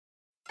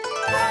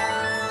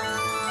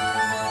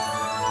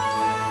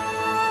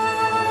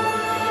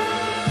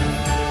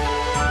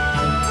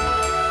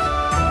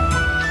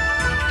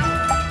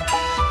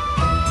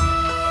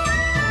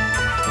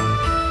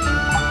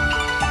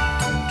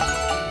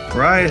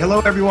Right. Hello,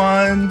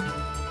 everyone.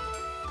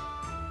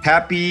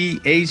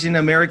 Happy Asian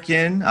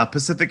American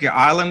Pacific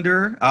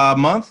Islander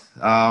Month.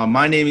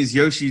 My name is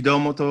Yoshi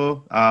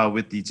Domoto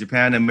with the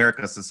Japan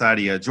America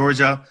Society of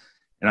Georgia.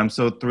 And I'm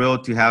so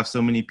thrilled to have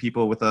so many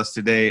people with us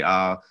today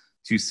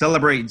to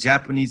celebrate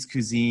Japanese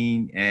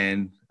cuisine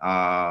and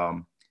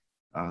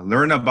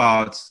learn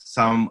about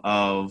some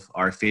of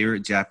our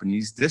favorite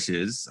Japanese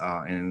dishes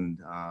and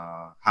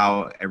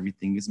how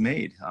everything is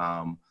made.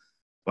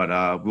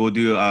 But we'll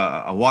do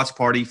a watch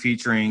party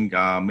featuring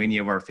many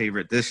of our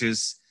favorite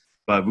dishes.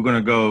 But we're going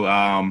to go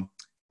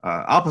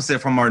opposite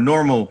from our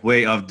normal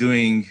way of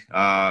doing,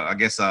 I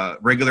guess, a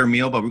regular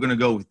meal. But we're going to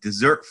go with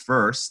dessert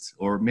first,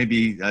 or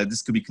maybe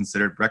this could be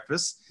considered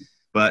breakfast.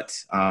 But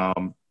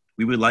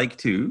we would like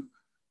to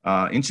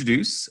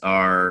introduce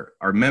our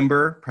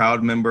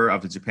proud member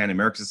of the Japan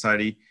American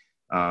Society.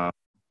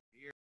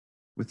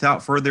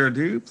 Without further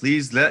ado,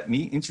 please let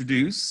me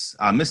introduce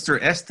Mr.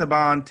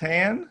 Esteban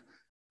Tan.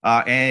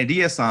 And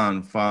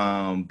Dia-san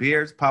from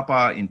Beard's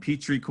Papa in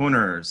Peachtree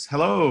Corners.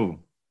 Hello.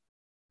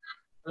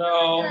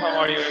 Hello, how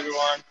are you,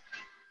 everyone?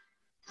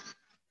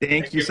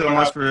 Thank you so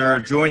much for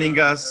joining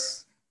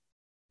us.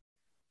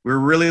 We're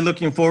really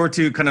looking forward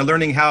to kind of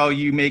learning how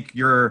you make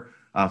your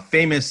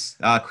famous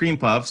cream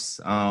puffs.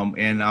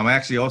 And I'm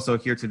actually also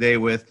here today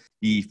with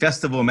the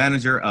festival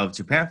manager of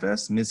Japan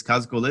Fest, Ms.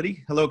 Kazuko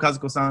Liddy. Hello,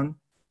 Kazuko-san.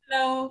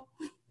 Hello.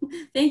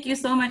 Thank you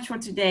so much for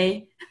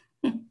today.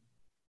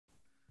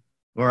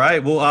 All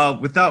right. Well,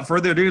 without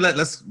further ado,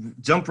 let's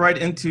jump right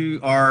into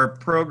our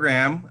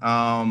program.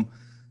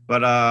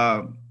 But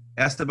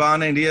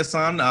Esteban and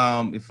Dia-san,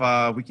 if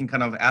we can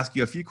kind of ask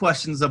you a few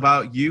questions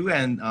about you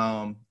and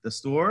the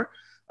store.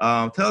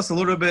 Tell us a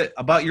little bit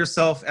about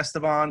yourself,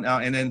 Esteban,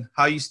 and then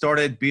how you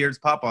started Beard's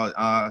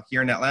Papa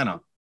here in Atlanta.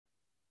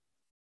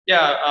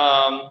 Yeah.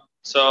 I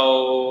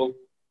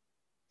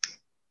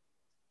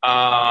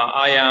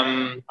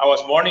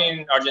was born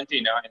in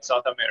Argentina, in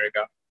South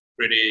America.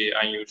 Pretty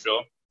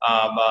unusual.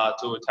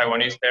 To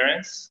Taiwanese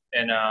parents,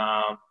 and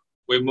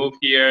we moved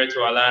here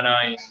to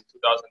Atlanta in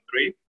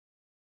 2003.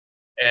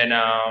 And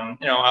I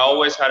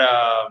always had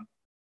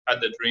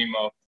the dream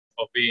of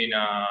being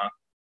an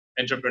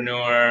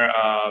entrepreneur,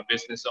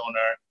 business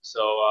owner.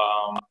 So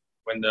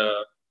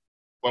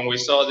when we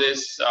saw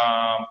this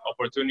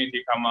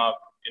opportunity come up,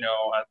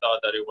 I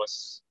thought that it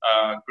was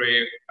a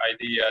great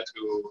idea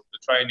to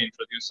try and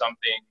introduce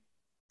something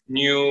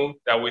new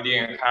that we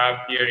didn't have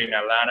here in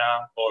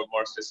Atlanta, or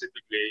more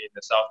specifically in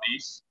the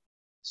Southeast.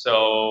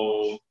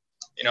 So,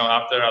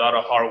 after a lot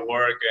of hard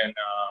work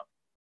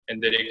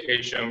and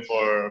dedication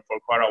for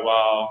quite a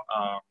while,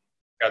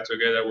 got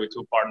together with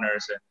two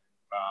partners, and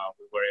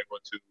we were able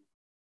to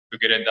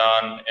get it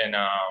done and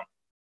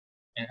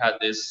had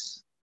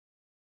this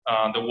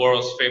the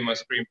world's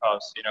famous cream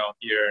puffs,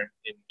 here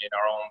in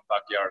our own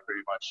backyard,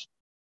 pretty much.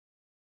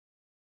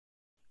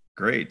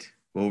 Great.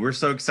 Well, we're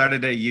so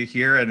excited that you're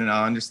here, and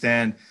I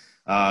understand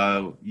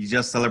you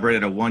just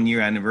celebrated a 1-year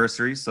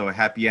anniversary. So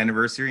happy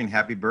anniversary and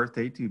happy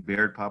birthday to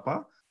Beard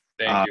Papa.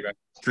 Thank you.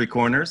 Three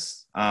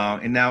Corners.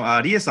 And now,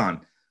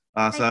 Ria-san.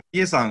 So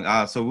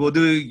Ria-san, so we'll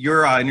do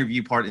your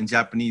interview part in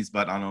Japanese,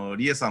 but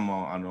Ria-san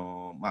も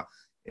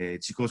自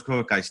己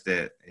紹介し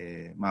て、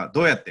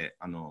どうやって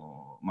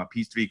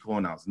ピーチトリーコー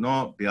ナーズ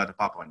のベアード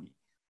パパに、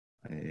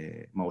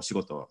お仕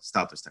事をス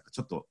タートしたか、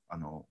ちょっと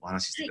お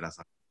話ししてくだ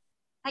さい。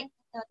はい、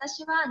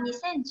私は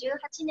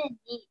2018年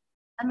に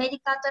アメリ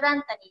カ・アトラ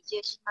ンタに移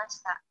住しま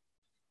した。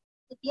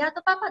ビアー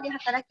ドパパで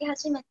働き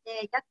始め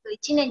て約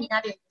1年に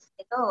なるんです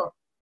けど、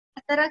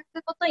働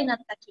くことになっ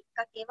たきっ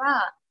かけ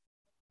は、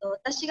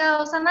私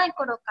が幼い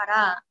頃か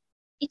ら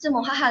いつ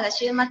も母が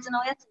週末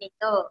のおやつに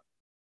と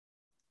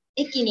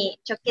駅に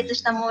直結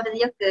したモールで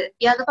よく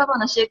ビアードパパ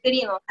のシューク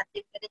リームを買っ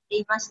てくれて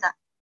いました。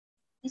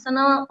でそ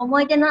の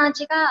思い出の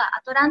味が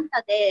アトラン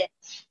タで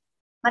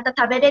また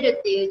食べれる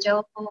っていう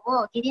情報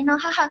を義理の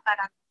母か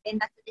らの連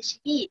絡で知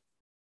り、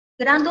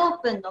グランドオー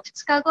プンの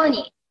2日後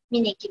に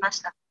見に行きまし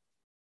た。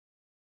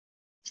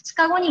2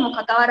日後にも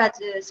かかわら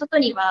ず、外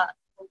には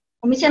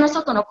お店の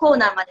外のコー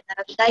ナーまで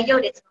並ぶ大行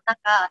列の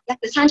中、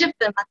約30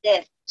分待っ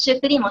てシュ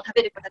ークリームを食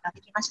べることがで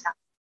きました。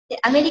で、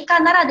アメリカ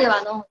ならで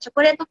はのチョ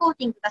コレートコー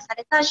ティングがさ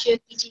れたシュ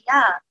ー生地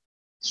や、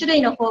種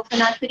類の豊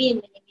富なクリー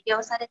ムに魅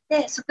了され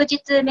て、即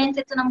日面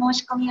接の申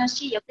し込みを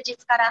し、翌日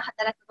から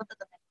働くこと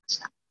となりまし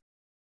た。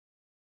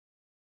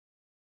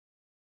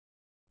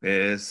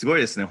すご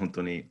いですね、本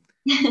当に。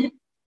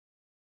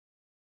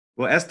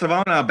Well,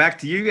 Esteban, back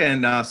to you,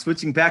 and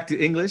switching back to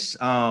English.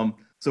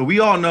 So we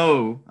all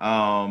know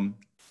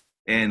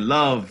and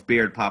love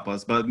Beard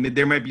Papas, but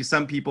there might be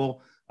some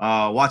people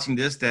watching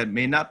this that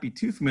may not be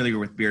too familiar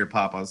with Beard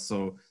Papas.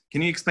 So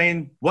can you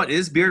explain what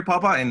is Beard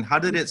Papa and how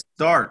did it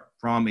start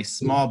from a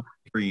small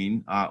bakery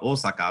in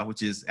Osaka,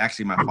 which is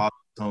actually my father's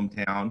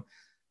hometown,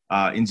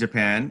 in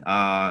Japan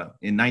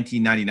in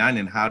 1999,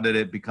 and how did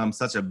it become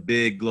such a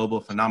big global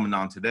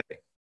phenomenon today?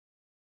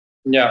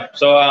 Yeah,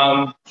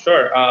 so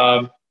sure.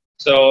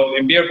 So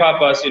in Beer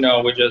Papas,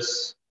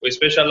 we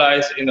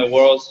specialize in the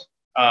world's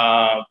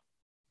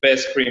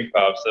best cream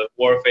puffs, the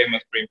world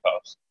famous cream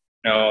puffs.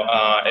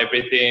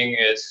 Everything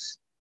is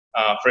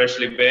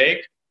freshly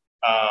baked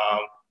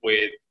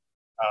with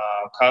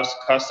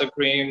custard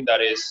cream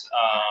that is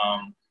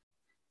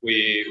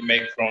we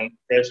make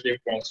freshly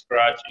from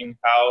scratch in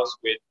house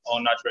with all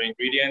natural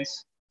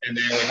ingredients, and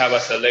then we have a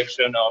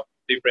selection of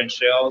different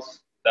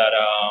shells that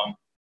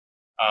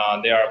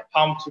they are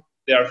pumped.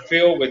 They are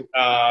filled with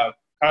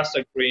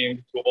custard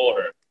cream to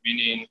order,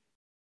 meaning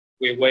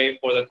we wait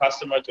for the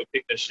customer to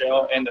pick the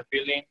shell and the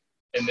filling,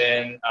 and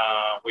then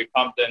we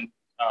pump them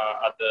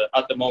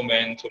at the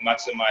moment to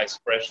maximize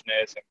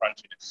freshness and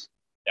crunchiness.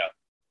 Yeah.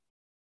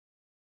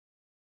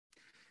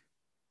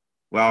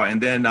 Wow, and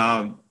then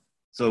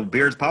so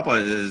Beard's Papa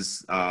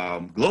is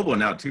global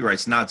now too, right?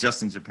 It's not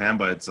just in Japan,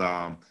 but it's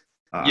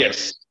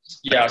yes,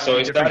 yeah. So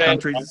it different started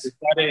countries.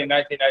 in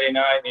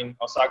 1999 in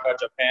Osaka,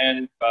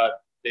 Japan,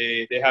 but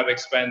they have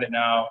expanded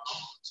now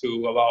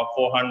to about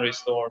 400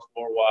 stores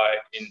worldwide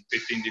in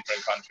 15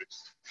 different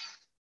countries.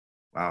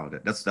 Wow,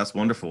 that's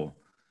wonderful.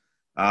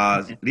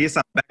リエ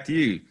さん、back to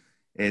you.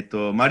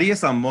 まあ、リエ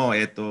さんも、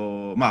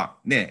まあ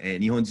ね、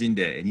日本人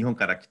で日本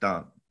から来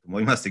たと思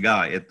います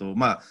が、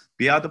まあ、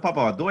ビアードパ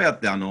パはどうやっ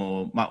てま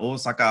あ、大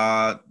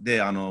阪で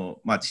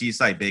まあ、小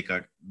さいベー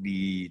カ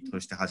リーと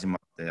して始まっ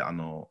て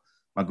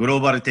まあ、グロ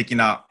ーバル的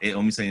な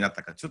お店になっ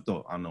たか、ちょっ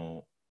と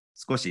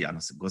少し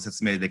ご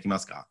説明できま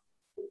すか？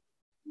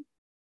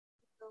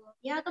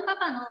ビアードパ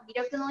パの魅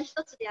力の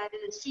一つである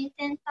新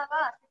鮮さ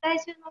は世界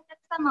中のお客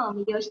様を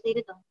魅了してい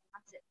ると思いま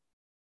す。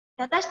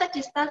私た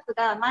ちスタッフ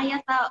が毎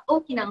朝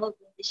大きなオーブン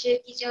でシュ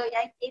ー生地を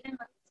焼いているの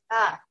です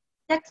が、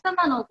お客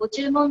様のご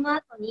注文の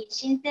後に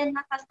新鮮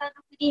なカスタード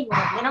クリームを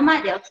目の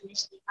前でお詰め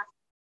しています。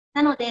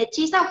なので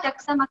小さいお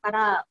客様か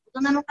ら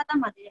大人の方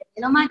まで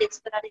目の前で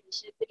作られる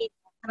シュークリーム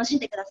を楽しん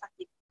でくださっ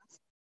ています。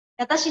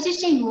私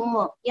自身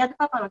もビアード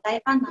パパの大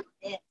ファンなの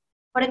で、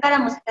これから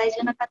も世界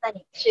中の方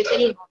にシューク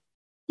リームを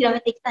広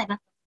めていきたいな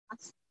と思いま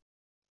す。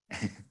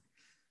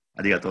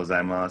ありがとうござ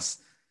いま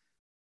す。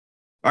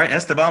All right,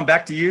 Esteban,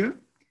 back to you.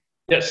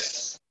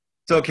 Yes.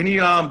 So can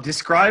you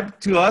describe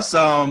to us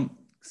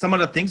some of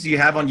the things you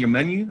have on your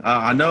menu?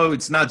 I know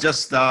it's not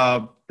just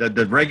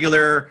the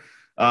regular,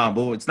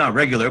 well, it's not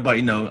regular, but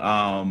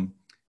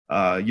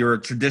your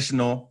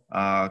traditional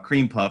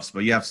cream puffs,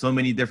 but you have so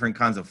many different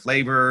kinds of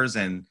flavors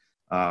and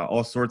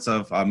all sorts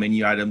of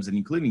menu items, and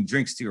including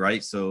drinks too,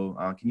 right? So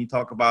can you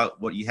talk about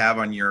what you have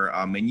on your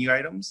menu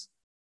items?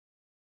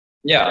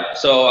 Yeah,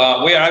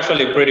 so we are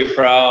actually pretty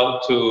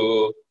proud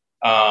to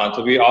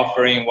be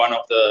offering one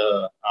of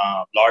the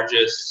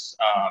largest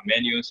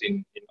menus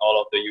in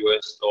all of the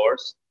US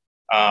stores.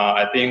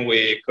 I think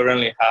we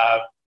currently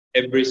have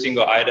every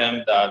single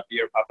item that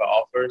Beer Papa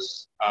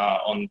offers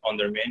on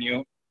their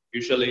menu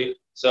usually.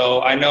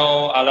 So I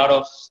know a lot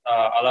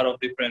of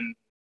different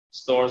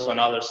stores on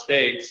other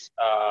states,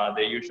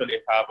 they usually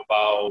have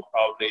about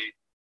probably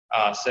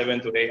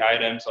 7 to 8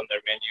 items on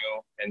their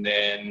menu, and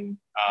then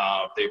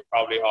they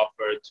probably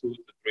offer 2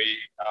 to 3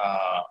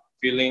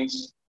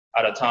 fillings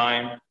at a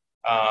time.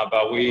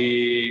 But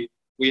we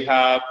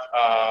have,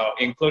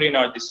 including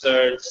our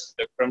desserts,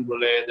 the creme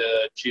brulee,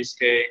 the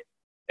cheesecake,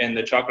 and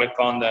the chocolate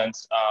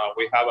fondants,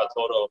 we have a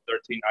total of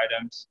 13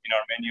 items in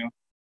our menu.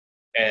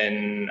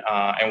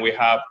 And we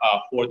have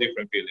 4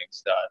 different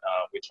fillings that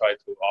we try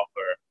to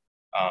offer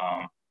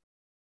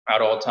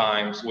at all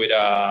times with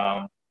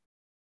a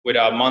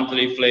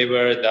monthly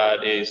flavor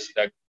that is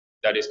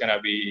going to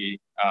be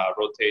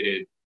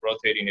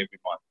rotating every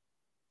month.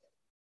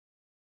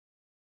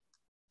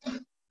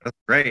 That's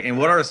great. And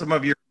what are some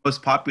of your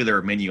most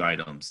popular menu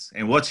items?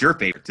 And what's your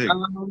favorite too?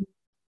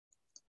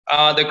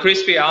 The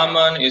crispy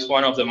almond is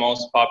one of the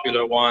most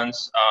popular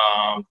ones.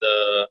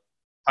 The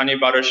honey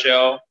butter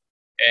shell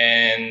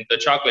and the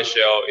chocolate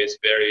shell is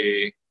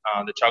the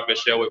chocolate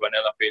shell with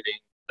vanilla filling.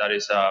 That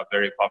is a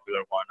very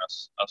popular one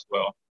as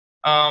well.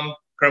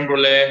 Creme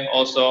brulee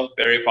also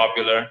very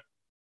popular.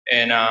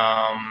 And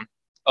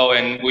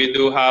and we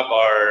do have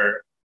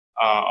our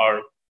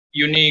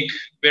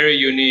very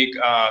unique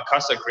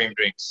custard cream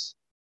drinks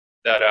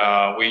that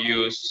we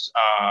use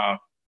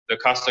the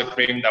custard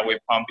cream that we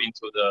pump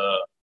into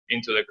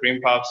the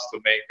cream puffs to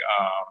make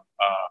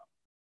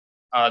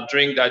a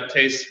drink that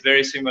tastes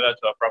very similar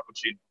to a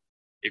frappuccino.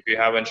 If you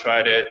haven't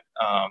tried it,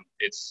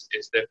 it's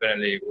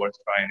definitely worth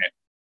trying it.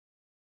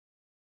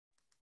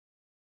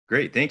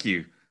 Great, thank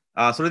you.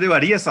 それでは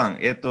リエさん、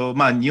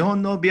まあ、日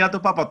本のビアード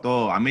パパ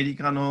とアメリ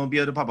カのビ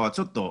アードパパは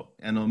ちょっと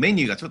メ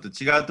ニューがちょっと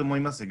違うと思い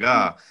ます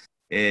が、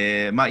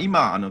まあ、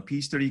今ピ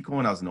ーチトリーコ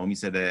ーナーズのお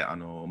店で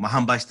まあ、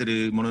販売して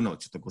いるものの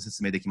ちょっとご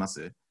説明できま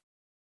す？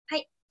は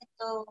い、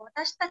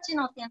私たち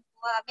の店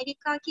舗はアメリ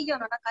カ企業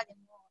の中でも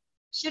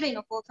種類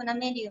の豊富な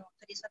メニューを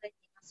取り揃えてい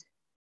ます。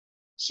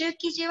シュー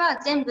生地は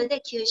全部で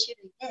9種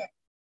類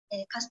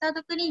で、カスター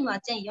ドクリームは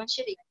全4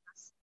種類ありま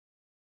す。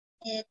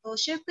シ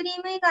ュークリ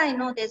ーム以外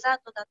のデザー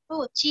トだ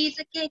と、チー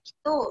ズケーキ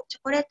とチョ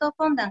コレート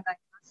フォンダンがあり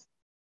ます。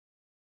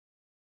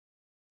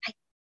はい。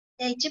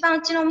で、一番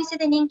うちのお店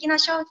で人気な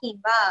商品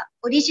は、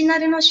オリジナ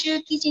ルのシュ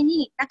ー生地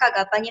に中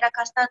がバニラ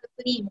カスタード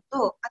クリーム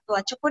と、あと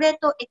はチョコレー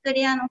トエク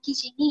レアの生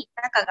地に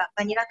中が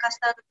バニラカ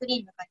スタードク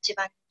リームが一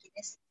番人気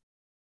です。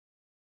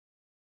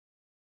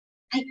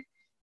はい。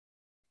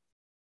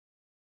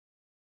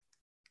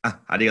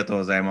ありがとう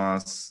ござい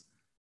ます。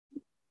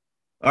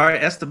All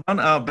right, Esteban,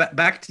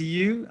 back to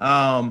you.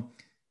 So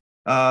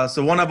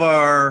one of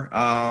our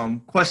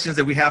questions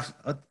that we have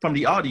from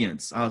the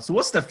audience. So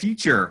what's the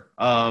future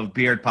of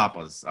Beard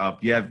Papa's?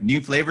 You have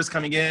new flavors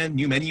coming in,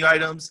 new menu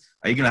items.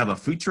 Are you going to have a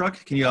food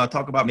truck? Can you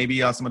talk about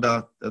maybe some of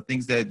the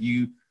things that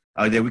you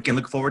that we can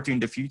look forward to in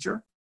the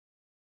future?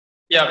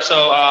 Yeah,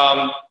 so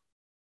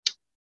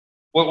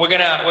we're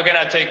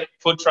gonna take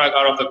food truck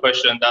out of the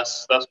question.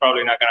 That's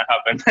probably not gonna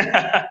happen.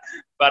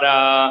 But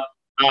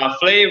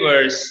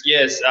flavors,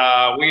 yes,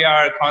 we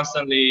are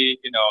constantly,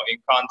 in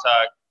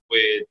contact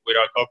with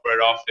our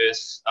corporate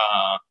office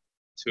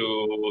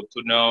to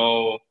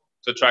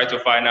try to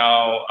find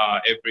out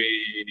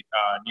every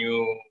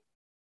new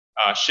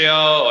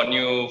shell or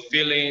new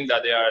filling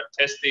that they are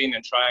testing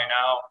and trying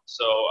out.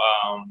 So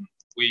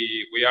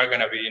we are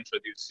gonna be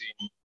introducing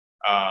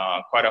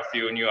quite a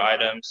few new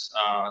items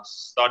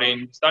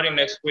starting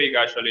next week,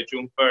 actually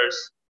June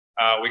 1st.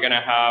 We're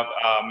gonna have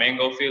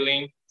mango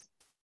filling,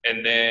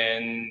 and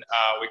then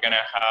we're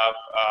gonna have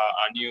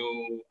a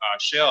new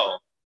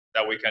shell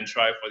that we can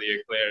try for the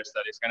eclairs.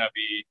 That is gonna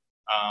be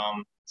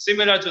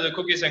similar to the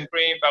cookies and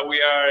cream, but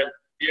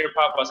Beer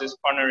Papas is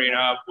partnering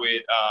up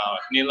with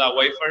Nilla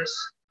wafers,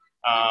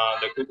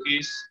 the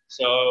cookies.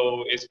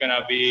 So it's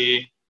gonna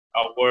be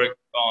a work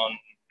on.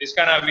 It's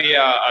gonna be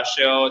a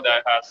shell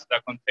that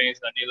contains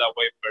vanilla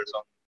wafers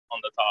on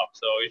the top.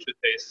 So it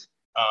should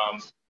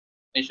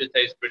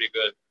taste pretty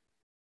good.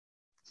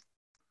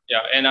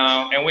 Yeah, and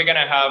we're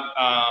gonna have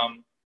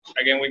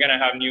again, we're gonna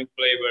have new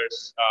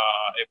flavors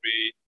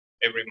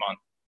every month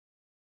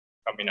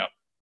coming up.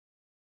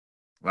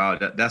 Wow,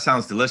 that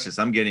sounds delicious.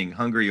 I'm getting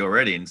hungry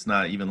already, and it's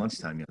not even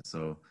lunchtime yet.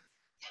 So,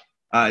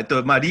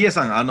 リエ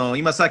さん、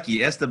今さっ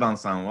きエステバン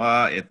さん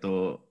は、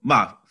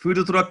フー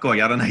ドトラックは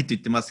やらないと言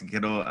ってますけ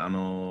ど、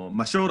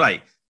将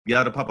来、ビ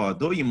アードパパは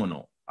どういうも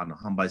のを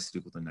販売す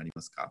ることになり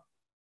ますか？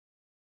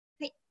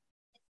はい。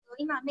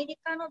今、アメリ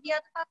カのビア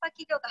ードパパ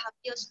企業が発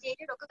表してい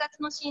る6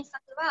月の新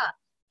作は、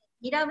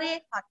ニラウェ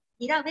ーハっ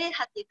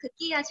ていうクッ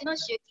キー味の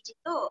シュー生地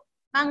と、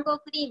マンゴー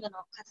クリーム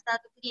のカスター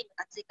ドクリーム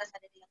が追加さ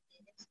れる予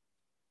定です。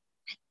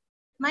はい、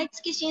毎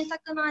月新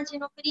作の味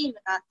のクリーム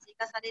が追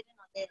加される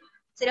ので、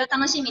それを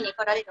楽しみに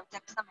来られるお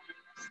客様もい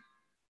ます。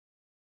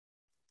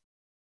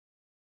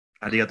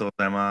ありがとうご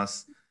ざいま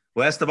す。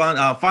Well, Esteban,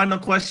 final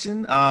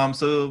question.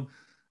 So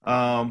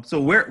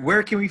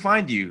where can we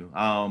find you?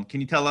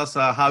 Can you tell us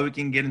how we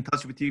can get in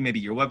touch with you?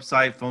 Maybe your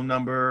website, phone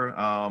number,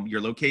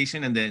 your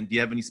location, and then do you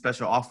have any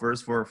special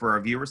offers for our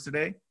viewers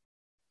today?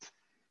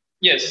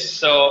 Yes.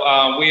 So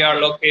we are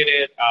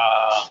located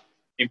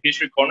in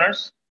Peachtree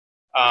Corners.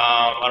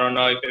 I don't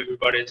know if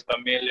everybody is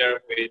familiar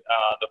with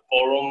the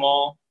Forum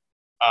Mall.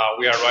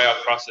 We are right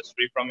across the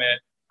street from it.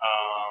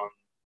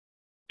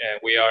 And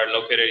we are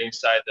located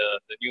inside the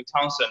new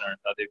town center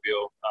that they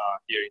built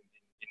here in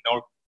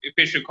North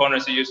Peachtree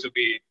Corners. It used to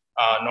be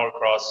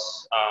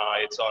Norcross.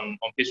 It's on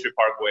Peachtree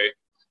Parkway.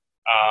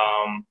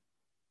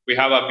 We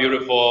have a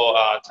beautiful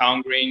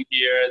town green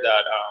here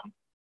that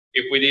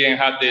if we didn't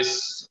have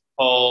this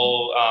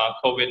whole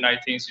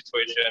COVID-19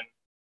 situation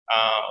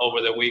over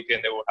the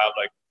weekend, they will have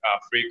like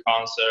free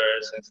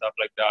concerts and stuff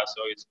like that.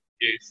 So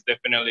it's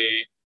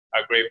definitely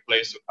a great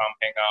place to come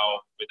hang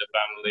out with the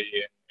family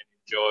and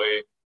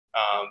enjoy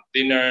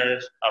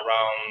dinners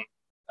around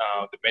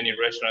the many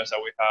restaurants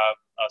that we have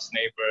as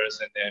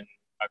neighbors, and then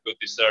a good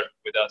dessert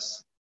with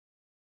us.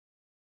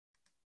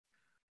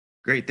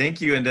 Great, thank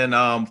you. And then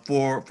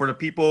for the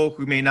people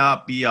who may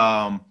not be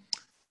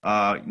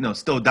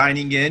still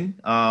dining in,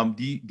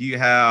 do you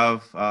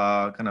have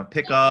kind of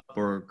pickup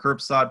or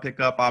curbside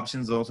pickup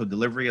options, also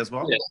delivery as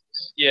well?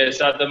 Yes.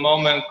 At the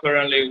moment,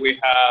 currently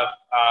we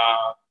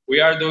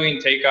are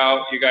doing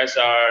takeout. You guys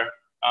are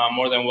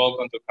more than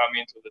welcome to come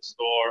into the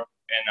store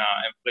and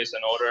place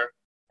an order.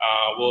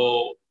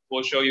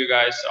 We'll show you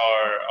guys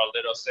our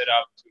little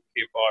setup to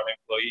keep our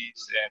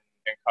employees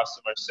and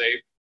customers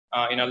safe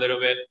in a little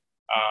bit.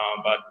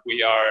 But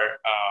we are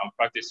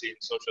practicing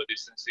social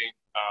distancing,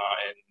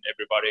 and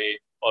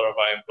all of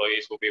our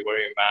employees will be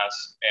wearing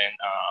masks and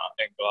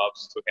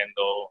gloves to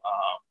handle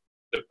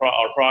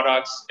our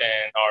products,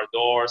 and our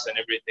doors and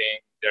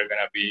everything. They're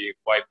gonna be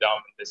wiped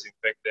down and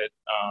disinfected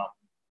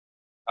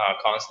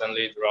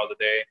constantly throughout the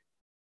day.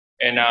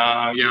 And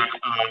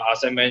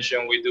as I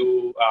mentioned, we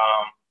do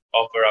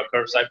offer a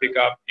curbside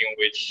pickup in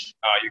which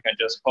you can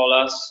just call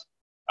us,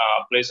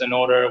 place an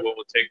order. We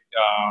will take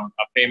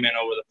a payment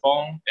over the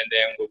phone, and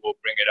then we will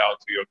bring it out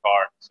to your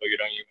car, so you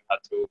don't even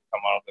have to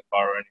come out of the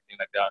car or anything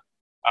like that.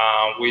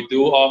 We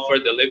do offer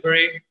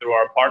delivery through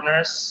our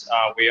partners.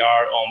 We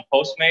are on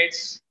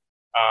Postmates,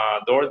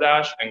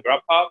 DoorDash, and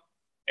Grubhub.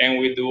 and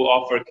we do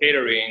offer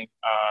catering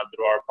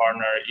through our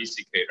partner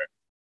Easy Cater.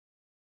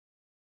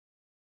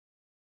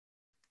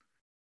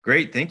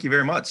 Great, thank you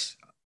very much.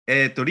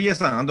 リエ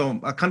さん、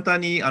簡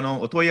単に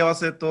お問い合わ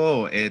せ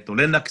と、連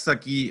絡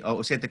先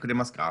を教えてくれ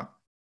ますか？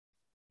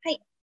はい。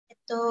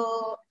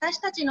私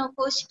たちの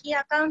公式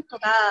アカウント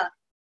が、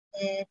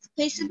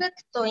Facebook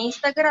と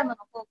Instagram の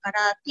方か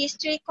ら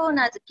P3 コー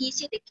ナーズ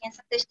PC で検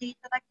索してい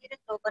ただける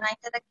とご覧い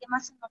ただけ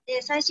ますの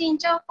で、最新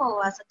情報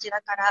はそち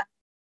らから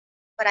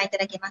ご覧いた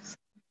だけます。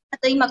あ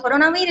と今コロ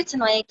ナウイルス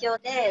の影響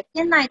で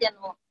店内で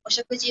のお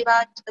食事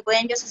はちょっとご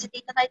遠慮させて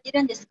いただいてい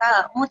るんです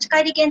が、お持ち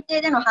帰り限定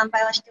での販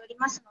売はしており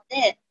ますの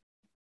で、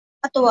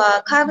あと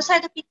はカーブサ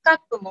イドピックアッ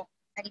プも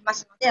ありま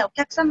すので、お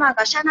客様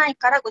が社内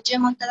からご注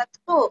文いただく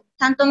と、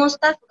担当のス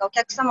タッフがお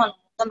客様の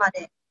元ま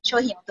で商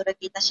品をお届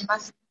けいたしま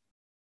す。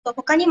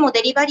他にも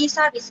デリバリー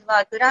サービス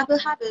はグラブ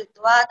ハブ、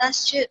ドアダッ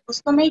シュ、ポ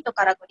ストメイト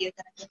からご利用い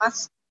ただけま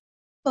す。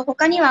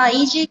他には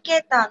EG ケ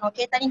ーターの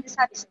ケータリング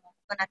サービスも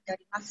行ってお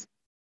ります。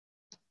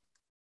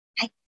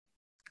はい。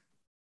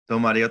どう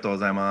もありがとうご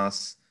ざいま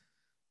す。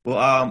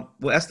Well,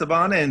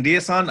 Esteban and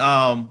Dia-san,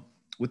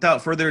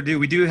 without further ado,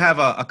 we do have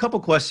a couple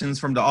questions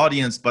from the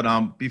audience, but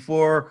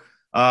before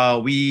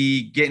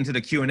we get into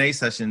the Q&A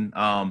session,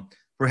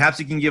 perhaps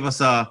you can give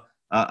us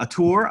a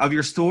tour of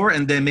your store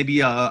and then maybe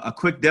a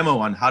quick demo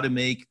on how to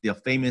make the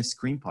famous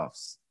cream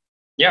puffs.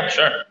 Yeah,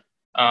 sure.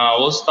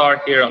 We'll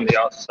start here on the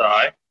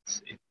outside.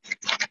 Let's see.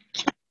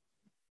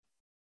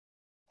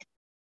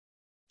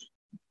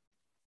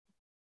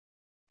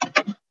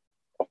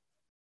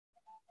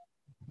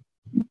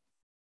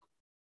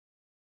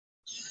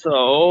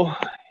 So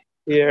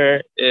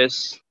here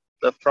is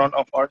the front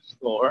of our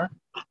store.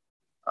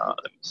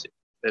 Let me see.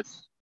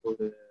 Let's do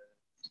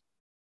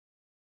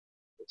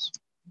this.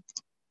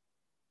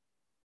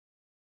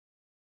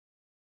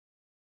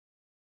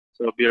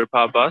 So beer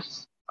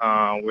papas.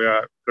 We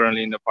are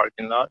currently in the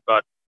parking lot,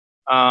 but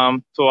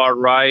to our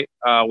right,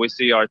 we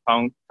see our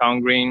town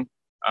green.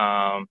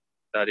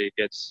 That it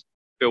gets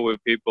filled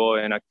with people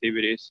and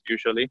activities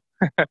usually.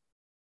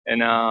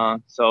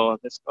 And so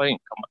let's go in.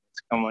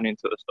 Let's come on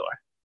into the store.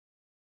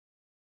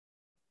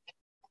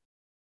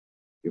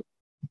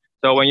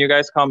 So when you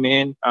guys come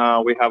in,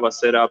 we have a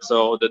setup.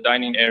 So the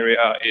dining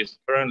area is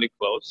currently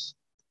closed,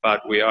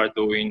 but we are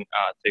doing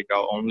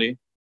takeout only.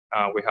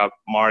 We have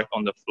marked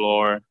on the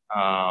floor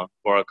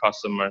for our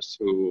customers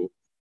to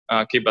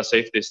keep a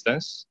safe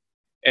distance.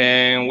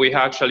 And we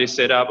actually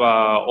set up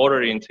a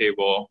ordering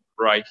table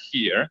right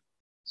here.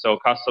 So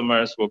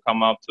customers will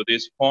come up to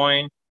this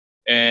point,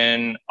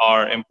 and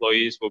our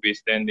employees will be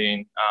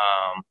standing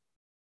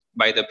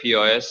by the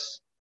POS,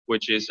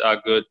 which is a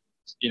good,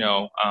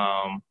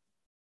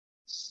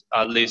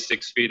 at least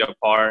 6 feet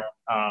apart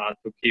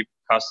to keep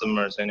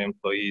customers and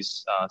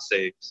employees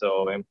safe.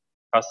 So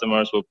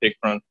customers will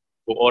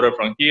order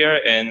from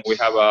here, and we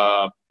have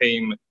a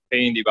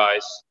paying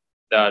device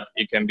that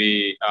it can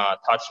be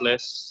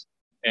touchless.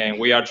 And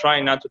we are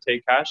trying not to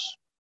take cash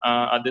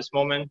at this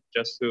moment,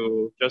 just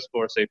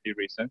for safety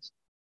reasons.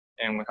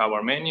 And we have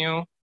our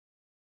menu.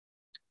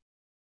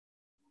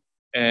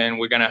 And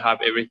we're gonna have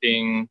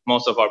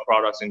most of our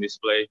products in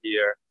display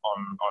here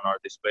on our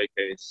display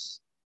case.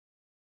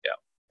 Yeah.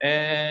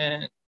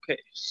 And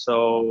okay,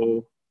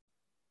 so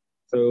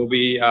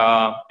we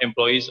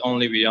employees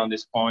only beyond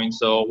this point.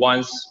 So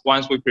once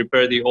we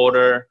prepare the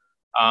order,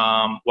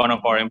 one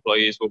of our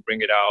employees will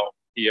bring it out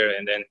here,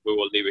 and then we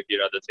will leave it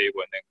here at the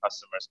table, and then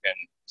customers can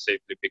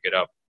safely pick it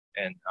up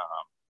and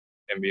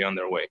be on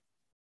their way.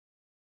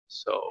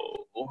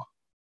 So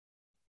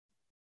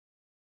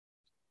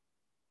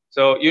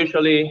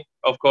usually,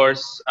 of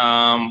course,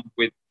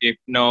 if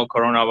no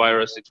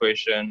coronavirus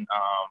situation,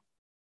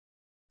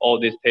 all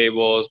these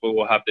tables, we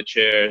will have the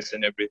chairs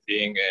and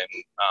everything, and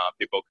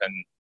people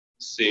can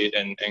sit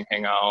and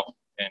hang out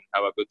and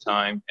have a good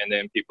time. And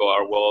then people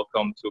are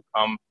welcome to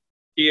come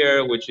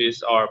here, which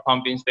is our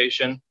pumping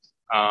station.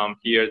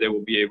 Here they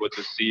will be able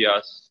to see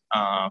us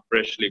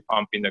freshly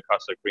pumping the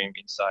custard cream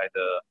inside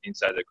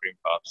the cream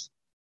puffs.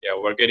 Yeah,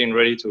 we're getting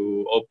ready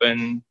to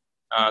open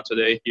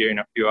today here in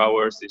a few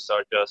hours. These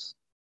are just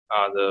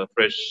the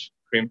fresh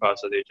cream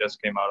puffs that they just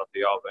came out of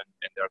the oven,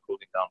 and they're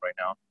cooling down right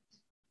now.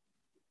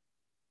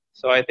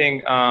 So I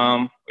think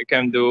we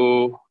can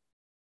do,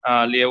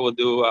 Leah will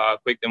do a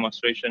quick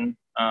demonstration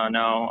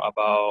now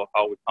about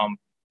how we pump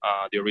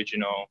the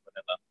original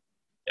vanilla.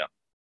 Yeah.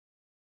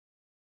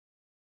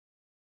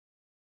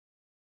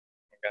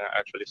 I'm gonna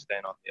actually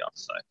stand on the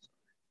outside.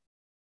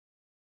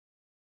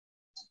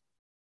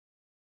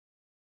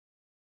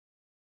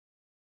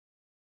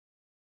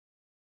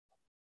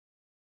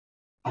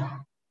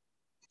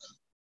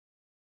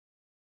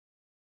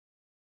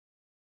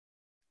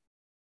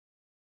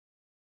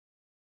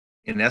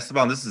 In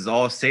Esteban, this is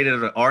all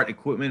state-of-the-art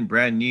equipment,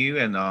 brand new,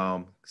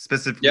 and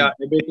specifically. Yeah,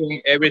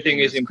 everything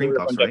is imported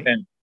from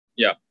Japan.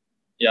 Right?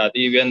 Yeah,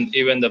 even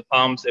the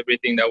pumps,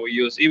 everything that we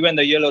use, even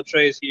the yellow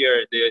trays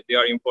here, they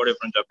are imported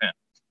from Japan.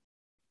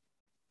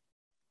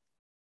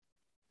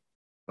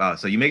 Wow,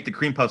 so you make the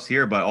cream puffs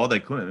here, but all the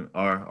equipment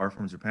are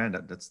from Japan.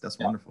 That's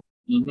wonderful.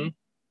 Mm-hmm.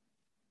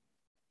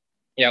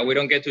 yeah, we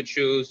don't get to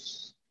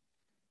choose,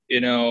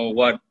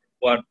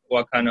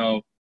 what kind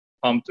of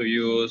pump to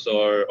use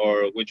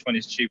or which one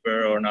is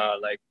cheaper or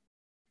not. Like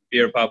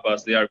beer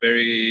papas, they're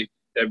very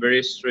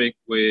strict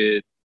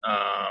with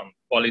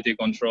quality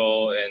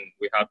control, and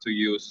we have to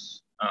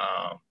use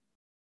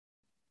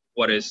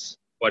what is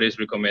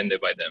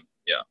recommended by them.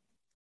 Yeah,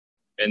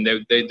 and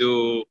they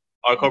do,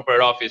 our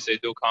corporate office, they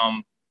do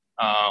come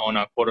on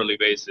a quarterly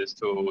basis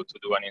to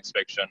do an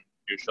inspection,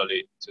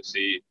 usually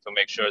to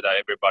make sure that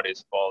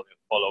everybody's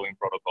following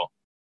protocol.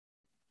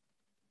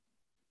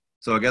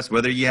 So I guess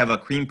whether you have a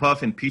cream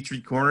puff in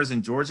Peachtree Corners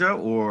in Georgia,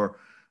 or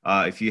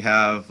if you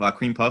have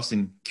cream puffs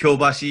in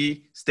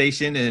Kyobashi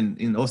Station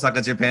in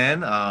Osaka, Japan,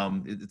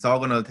 it's all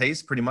going to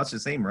taste pretty much the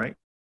same, right?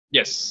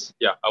 Yes,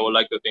 yeah, I would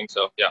like to think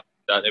so. Yeah,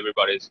 that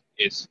everybody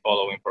is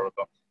following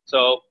protocol.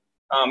 So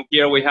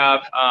here we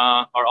have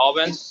our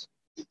ovens.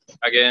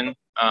 Again,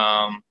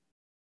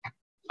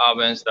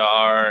 ovens that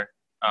are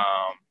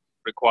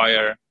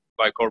required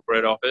by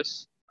corporate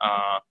office.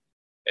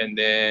 And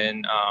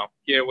then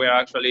here we're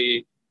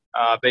actually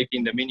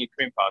baking the mini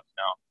cream puffs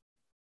now.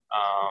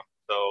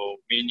 So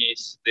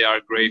minis, they are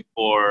great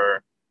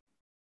for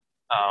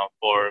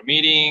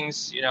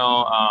meetings,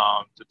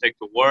 to take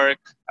to work,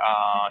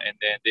 and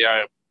then they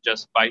are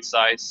just bite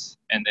size,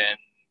 and then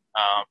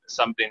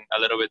something a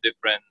little bit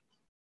different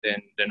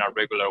than our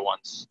regular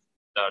ones.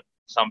 That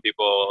some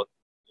people,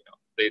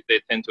 they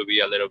tend to be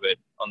a little bit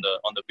on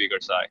the bigger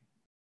side.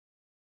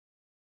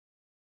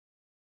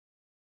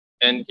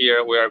 And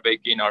here we are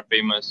baking our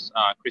famous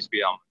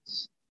crispy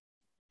almonds.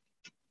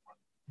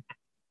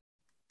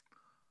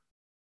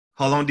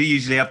 How long do you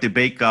usually have to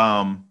bake,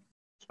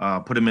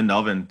 put them in the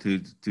oven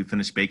to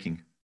finish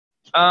baking?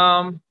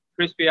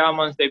 Crispy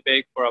almonds, they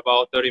bake for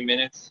about 30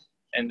 minutes.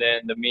 And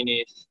then the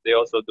minis, they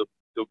also do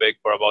bake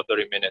for about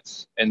 30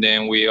 minutes. And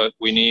then we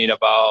need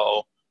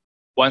about,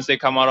 once they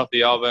come out of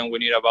the oven, we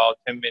need about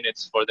 10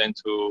 minutes for them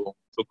to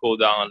cool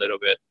down a little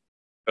bit,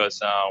 because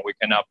we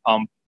cannot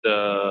pump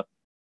the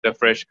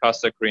fresh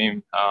custard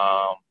cream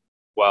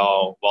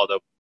while the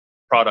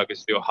product is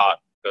still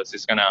hot, because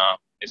it's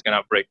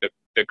gonna break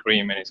the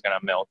cream and it's gonna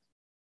melt.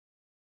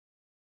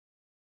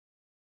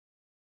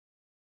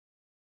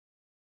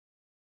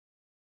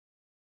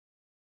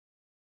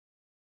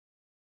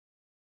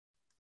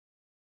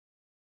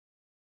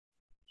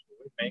 Should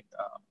we make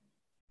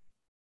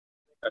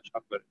a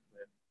chocolate?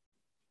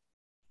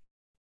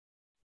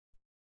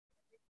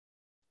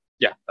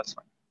 Yeah, that's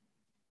fine.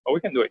 But we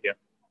can do it here.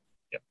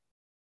 Yeah.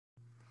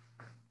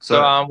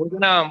 So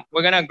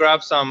we're gonna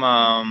grab some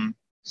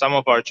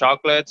of our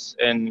chocolates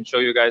and show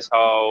you guys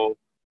how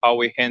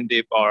we hand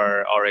dip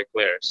our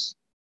eclairs.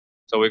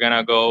 So we're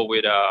gonna go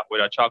with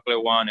a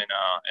chocolate one and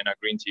a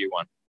green tea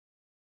one.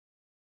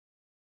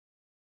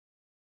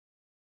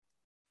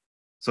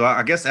 So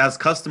I guess as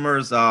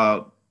customers,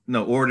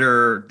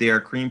 order their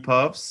cream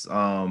puffs,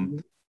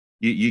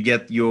 you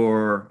get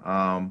your,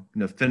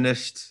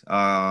 finished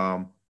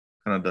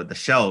kind of the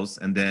shells,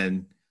 and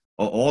then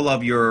all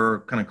of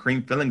your kind of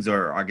cream fillings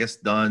are, I guess,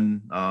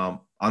 done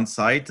on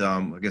site.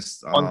 I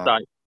guess on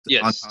site,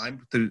 yes, on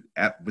time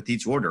with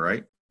each order,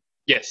 right?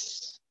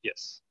 Yes.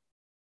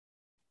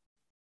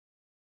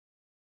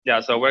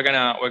 Yeah. So we're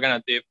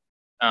gonna dip,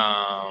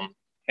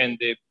 hand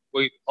dip.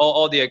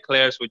 All the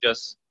eclairs, we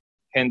just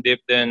hand dip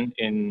them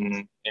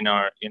in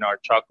our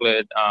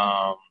chocolate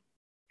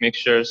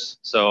mixtures.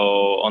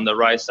 So on the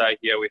right side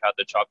here we have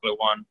the chocolate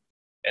one,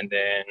 and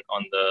then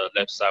on the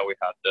left side we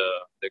have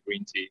the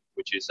green tea,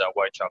 which is a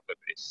white chocolate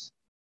base.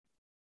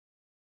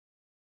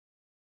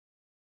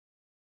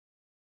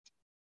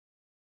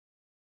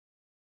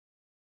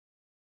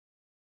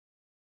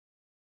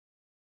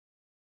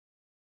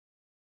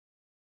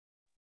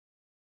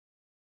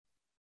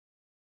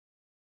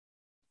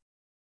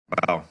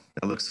 Wow,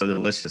 that looks so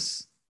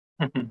delicious.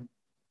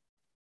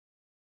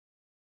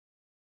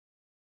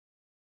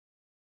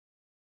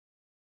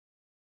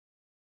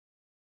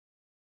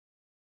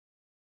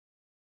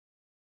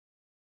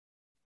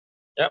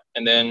 Yep.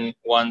 And then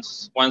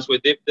once we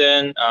dip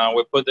them,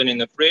 we put them in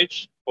the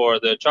fridge for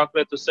the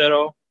chocolate to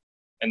settle,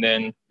 and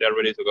then they're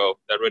ready to go.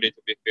 They're ready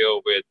to be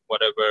filled with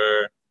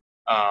whatever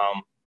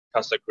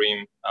custard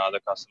cream the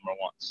customer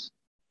wants.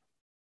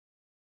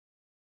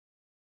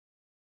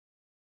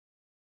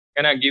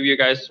 I'm gonna give you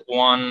guys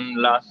one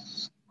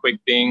last quick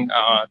thing.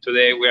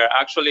 Today we are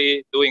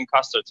actually doing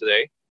custard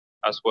today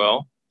as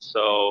well.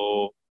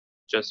 So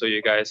just so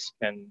you guys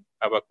can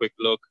have a quick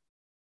look,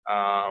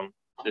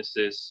 this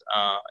is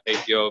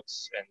egg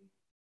yolks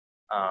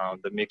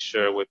and the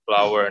mixture with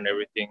flour and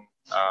everything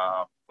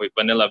with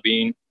vanilla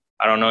bean.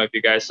 I don't know if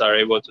you guys are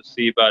able to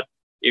see, but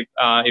if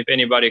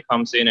anybody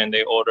comes in and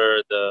they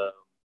order the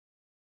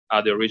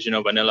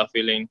original vanilla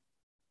filling,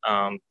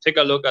 take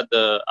a look at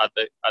the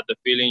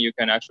filling. You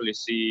can actually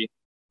see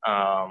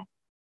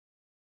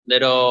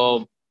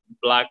little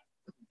black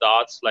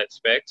dots like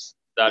specks.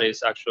 That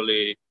is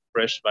actually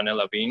fresh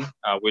vanilla bean.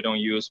 We don't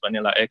use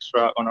vanilla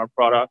extra on our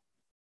product,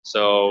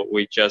 so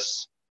we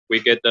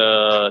get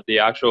the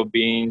actual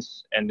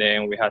beans, and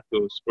then we have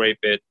to scrape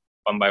it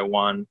one by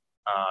one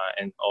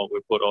and we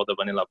put all the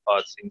vanilla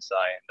pods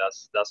inside. And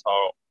that's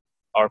how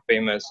our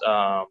famous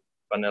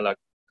vanilla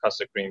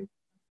custard cream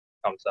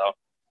comes out.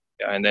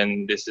 Yeah, and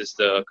then this is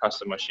the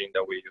custard machine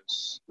that we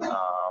use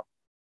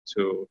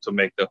to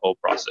make the whole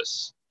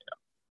process.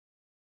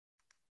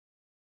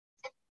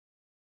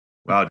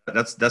 Wow,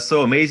 that's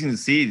so amazing to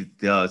see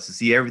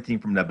everything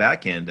from the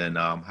back end and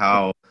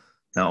how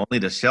not only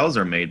the shells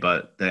are made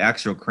but the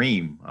actual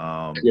cream.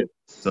 Yeah.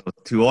 So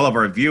to all of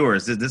our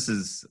viewers, this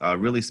is a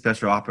really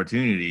special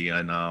opportunity,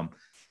 and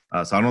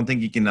so I don't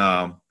think you can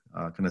kind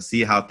of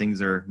see how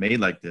things are made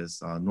like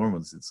this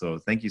normally. So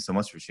thank you so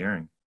much for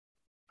sharing.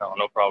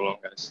 No problem,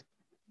 guys.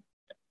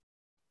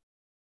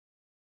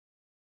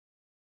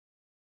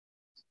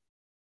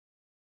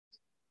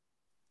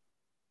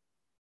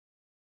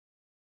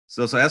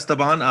 So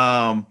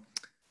Esteban,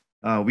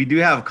 we do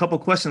have a couple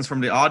questions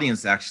from the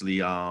audience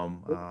actually,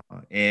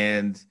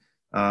 and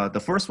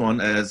the first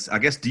one is, I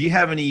guess, do you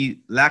have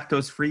any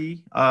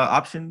lactose-free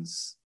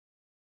options?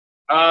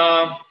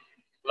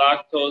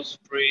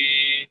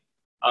 Lactose-free,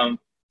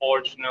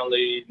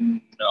 unfortunately,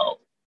 no.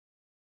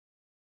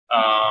 Yeah,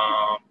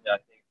 I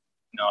think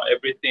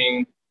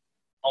everything,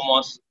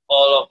 almost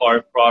all of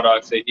our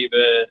products, they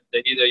either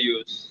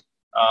use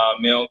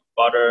milk,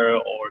 butter,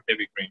 or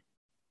heavy cream.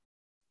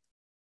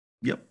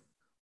 Yep.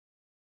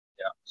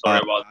 Yeah, sorry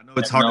about. I know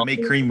it's hard to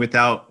make cream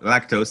without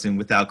lactose and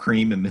without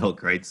cream and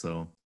milk, right?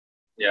 So.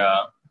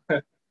 Yeah.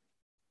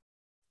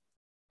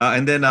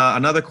 And then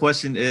another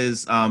question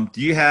is,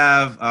 do you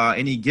have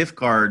any gift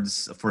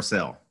cards for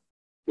sale?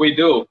 We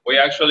do. We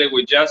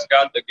just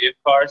got the gift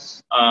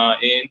cards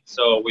in,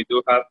 so we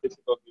do have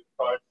physical gift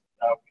cards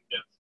that we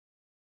just.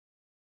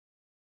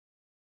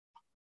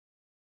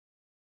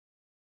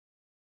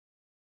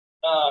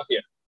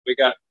 Here, we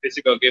got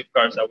physical gift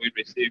cards that we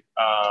received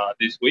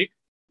this week.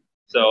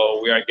 So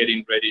we are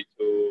getting ready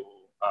to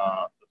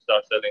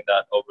start selling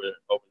that over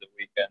the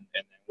weekend,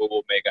 and then we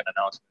will make an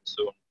announcement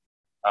soon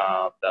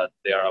that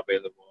they are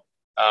available.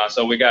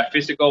 So we got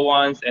physical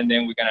ones, and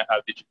then we're gonna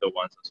have digital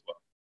ones as well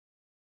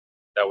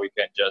that we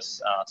can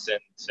just send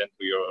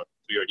to your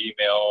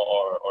email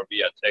or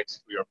via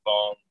text to your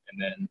phone,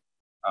 and then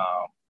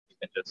you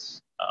can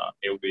just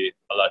it will be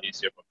a lot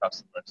easier for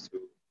customers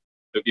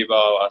to give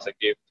out as a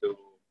gift to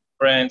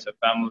friends and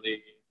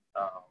family.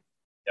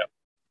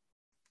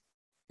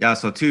 Yeah,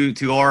 so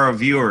to our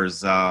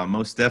viewers,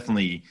 most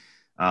definitely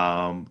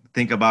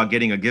think about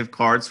getting a gift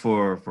cards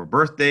for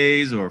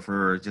birthdays or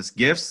for just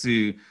gifts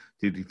to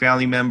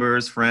family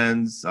members,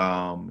 friends.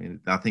 And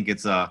I think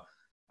it's a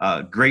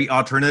great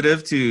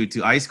alternative to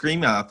ice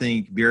cream. I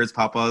think Beers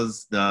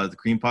Papa's the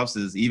cream puffs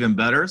is even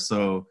better.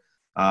 So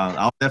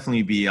I'll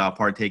definitely be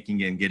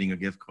partaking in getting a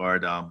gift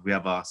card. We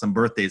have some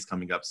birthdays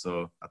coming up,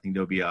 so I think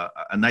there'll be a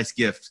nice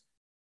gift.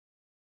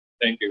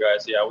 Thank you,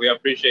 guys. Yeah, we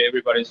appreciate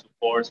everybody's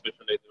support,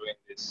 especially during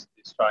these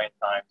trying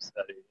times.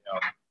 That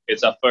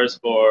it's a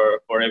first for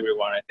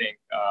everyone. I think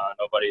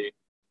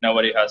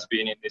nobody has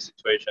been in this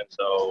situation,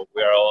 so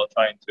we are all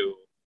trying to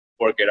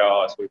work it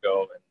out as we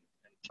go and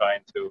trying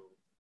to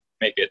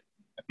make it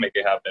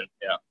happen.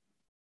 Yeah.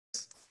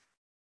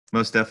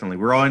 Most definitely,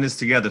 we're all in this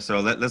together. So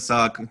let's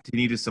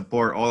continue to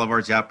support all of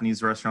our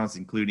Japanese restaurants,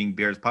 including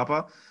Beers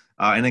Papa.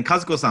 And then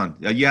Kazuko-san,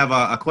 you have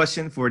a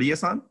question for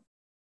Ria-san?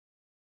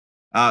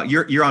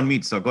 You're on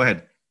mute, so go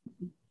ahead.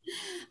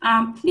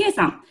 リエ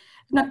さん、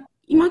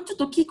今ちょっ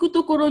と聞く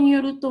ところに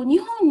よると、日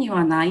本に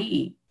はな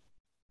い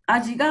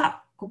味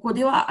がここ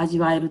では味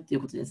わえるってい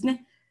うことです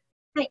ね。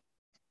はい。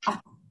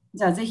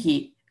じゃあぜ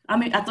ひア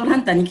トラ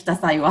ンタに来た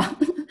際は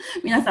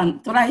皆さん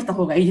トライした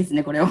方がいいです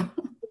ね、これを。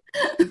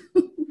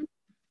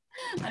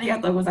ありが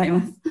とうござい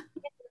ます。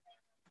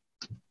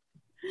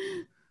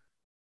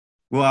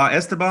Well,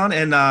 Esteban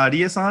and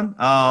Ria-san,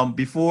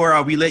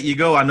 before we let you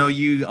go, I know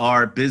you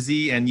are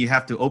busy and you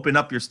have to open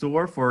up your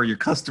store for your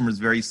customers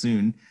very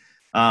soon.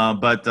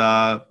 But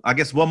I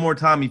guess one more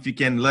time, if you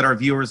can let our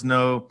viewers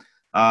know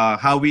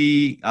how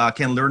we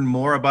can learn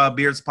more about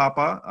Beers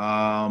Papa.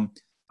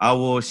 I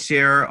will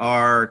share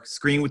our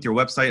screen with your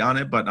website on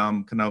it, but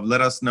kind of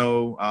let us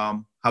know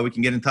how we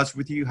can get in touch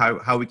with you,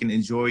 how we can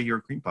enjoy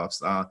your cream puffs.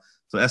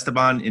 So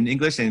Esteban in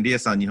English and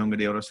Ria-san, 日本語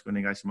でよろしくお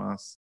願いしま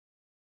す。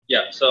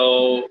Yeah,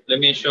 so let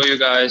me show you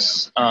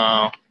guys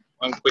one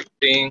quick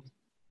thing.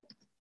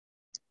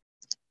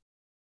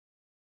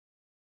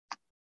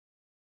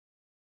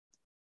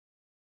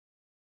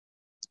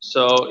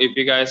 So if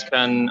you guys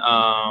can,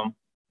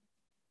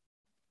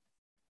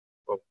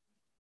 so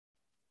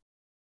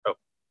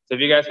if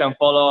you guys can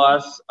follow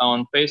us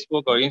on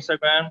Facebook or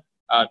Instagram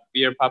at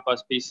Beer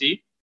Papa's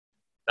PC,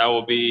 that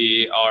will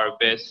be our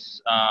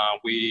best.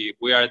 We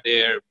are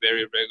there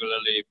very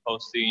regularly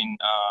posting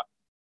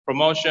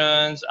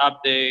promotions,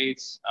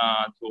 updates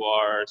to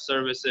our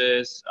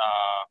services,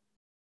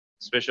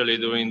 especially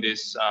during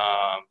this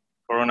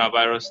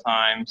coronavirus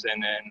times,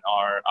 and then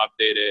our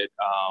updated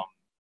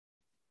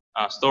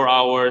store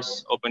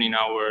hours, opening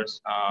hours.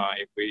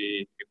 If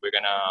we're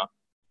gonna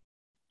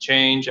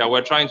change,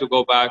 we're trying to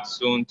go back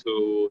soon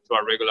to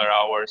our regular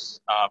hours,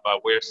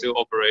 but we're still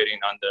operating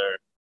under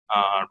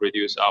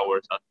reduced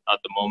hours at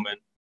the moment.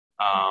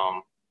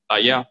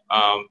 But yeah,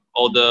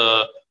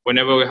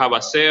 whenever we have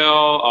a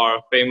sale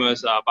or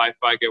famous buy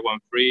 5 get 1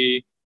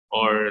 free,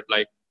 or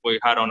like we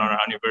had on our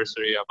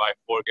anniversary a buy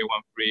 4 get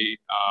 1 free,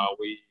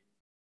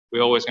 we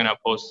always gonna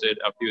post it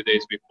a few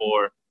days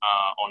before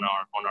on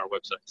our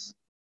websites,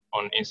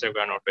 on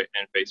Instagram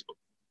and Facebook.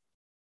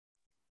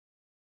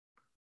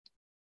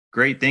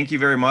 Great, thank you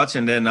very much.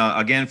 And then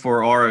again,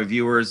 for our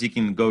viewers, you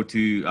can go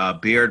to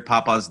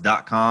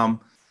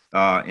beardpapas.com.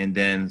 And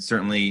then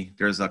certainly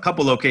there's a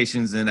couple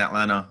locations in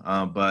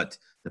Atlanta, but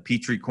the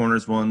Peachtree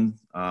Corners one,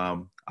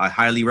 I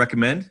highly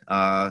recommend.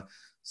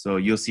 So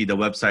you'll see the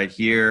website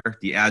here,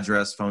 the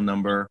address, phone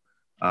number,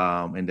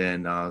 and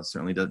then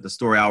certainly the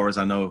store hours.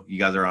 I know you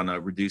guys are on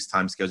a reduced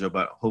time schedule,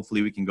 but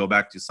hopefully we can go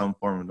back to some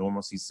form of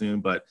normalcy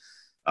soon. But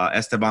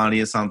Esteban,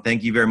 Ia-san,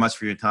 thank you very much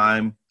for your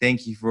time.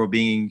 Thank you for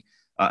being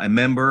a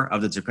member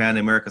of the Japan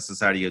America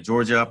Society of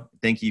Georgia.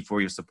 Thank you for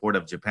your support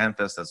of Japan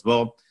Fest as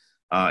well.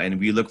 And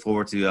we look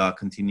forward to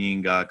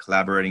continuing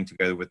collaborating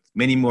together with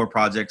many more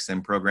projects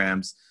and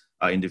programs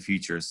in the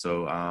future.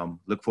 So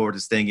look forward to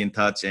staying in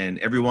touch. And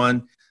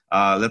everyone,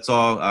 let's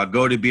all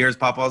go to Beers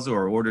Papa's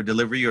or order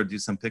delivery or do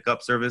some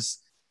pickup service.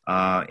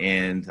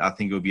 And I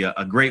think it would be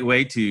a great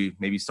way to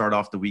maybe start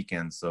off the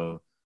weekend.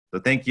 So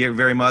thank you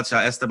very much,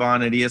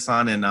 Esteban and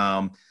Ia-san.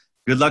 And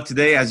good luck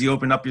today as you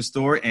open up your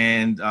store,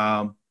 and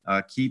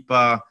keep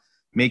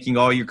making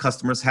all your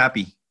customers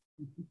happy.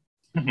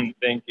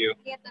 Thank you.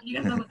 あり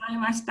がとうござい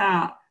まし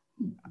た。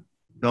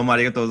どうもあ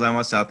りがとうござい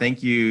ました。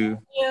Thank you.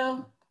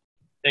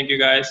 Thank you,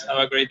 guys. Have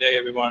a great day,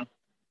 everyone.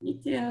 Me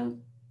too.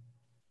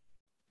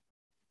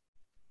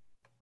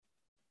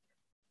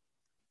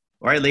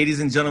 All right, ladies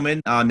and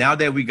gentlemen, now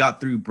that we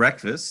got through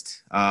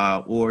breakfast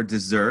or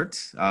dessert,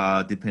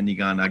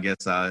 depending on, I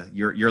guess,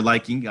 your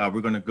liking,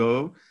 we're going to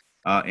go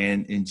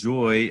and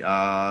enjoy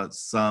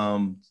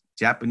some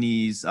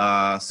Japanese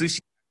sushi,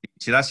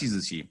 chirashi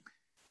sushi.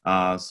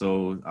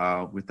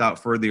 So without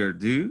further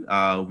ado,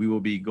 we will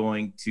be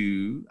going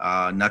to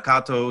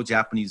Nakato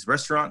Japanese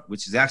Restaurant,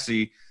 which is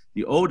actually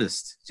the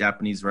oldest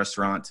Japanese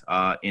restaurant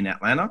in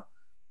Atlanta.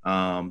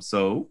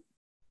 So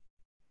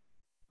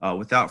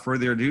without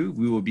further ado,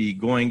 we will be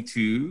going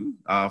to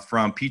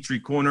from Peachtree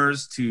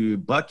Corners to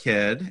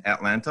Buckhead,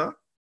 Atlanta.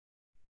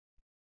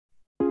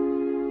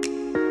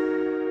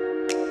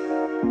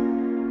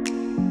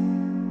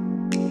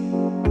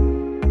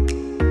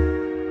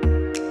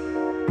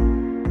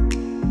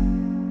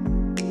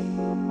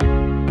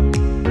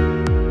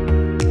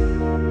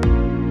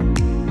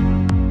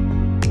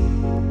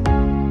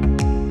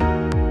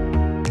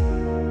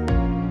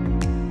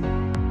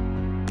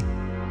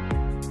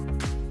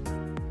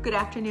 Good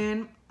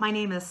afternoon. My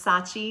name is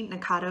Sachi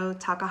Nakato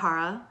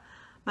Takahara.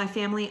 My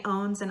family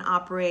owns and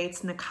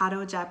operates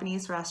Nakato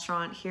Japanese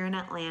Restaurant here in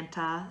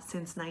Atlanta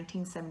since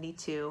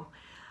 1972.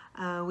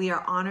 We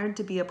are honored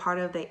to be a part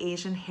of the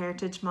Asian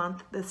Heritage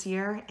Month this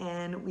year,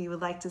 and we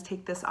would like to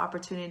take this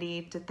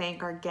opportunity to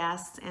thank our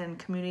guests and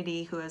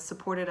community who has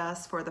supported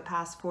us for the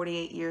past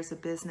 48 years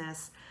of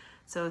business.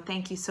 So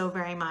thank you so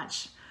very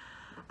much.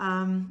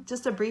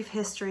 Just a brief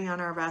history on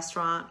our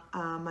restaurant.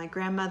 My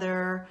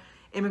grandmother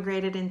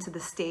immigrated into the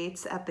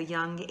States at the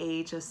young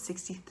age of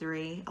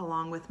 63,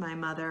 along with my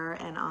mother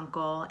and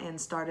uncle,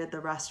 and started the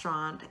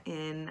restaurant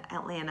in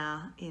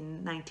Atlanta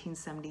in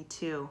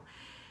 1972.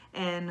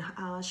 And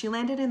she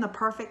landed in the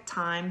perfect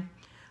time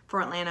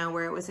for Atlanta,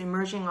 where it was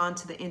emerging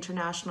onto the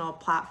international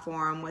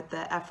platform with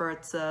the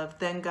efforts of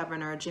then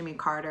Governor Jimmy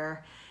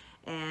Carter,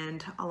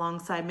 and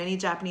alongside many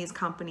Japanese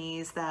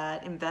companies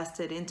that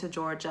invested into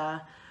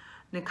Georgia.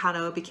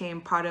 Nakato became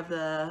part of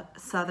the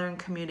Southern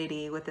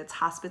community with its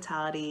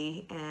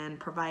hospitality and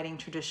providing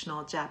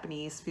traditional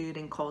Japanese food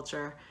and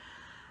culture.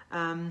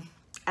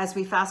 As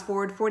we fast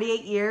forward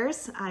 48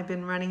 years, I've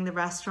been running the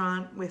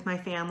restaurant with my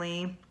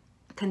family,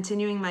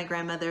 continuing my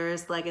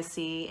grandmother's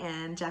legacy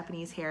and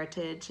Japanese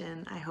heritage,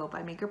 and I hope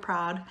I make her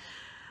proud.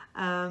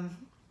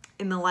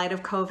 In the light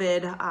of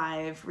COVID,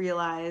 I've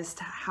realized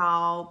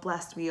how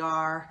blessed we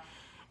are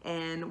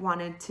and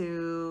wanted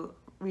to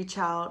reach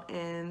out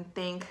and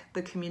thank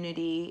the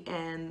community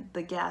and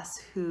the guests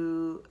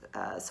who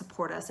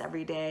support us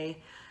every day.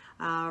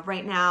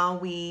 Right now,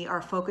 we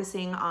are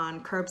focusing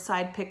on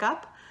curbside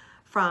pickup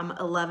from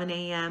 11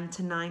 a.m.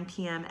 to 9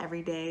 p.m.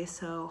 every day,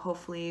 so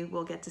hopefully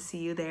we'll get to see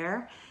you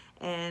there.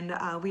 And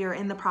we are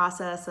in the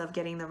process of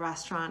getting the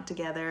restaurant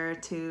together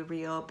to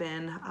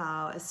reopen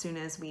as soon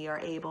as we are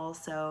able,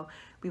 so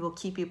we will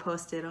keep you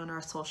posted on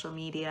our social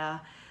media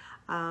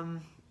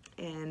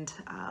and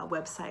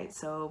website,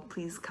 so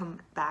please come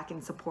back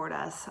and support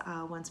us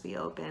once we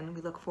open.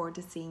 We look forward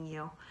to seeing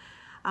you.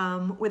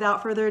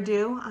 Without further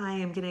ado, I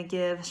am going to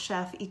give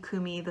Chef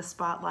Ikumi the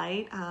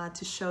spotlight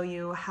to show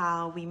you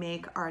how we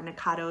make our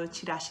Nakato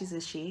Chirashi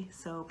Sushi,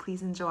 so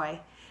please enjoy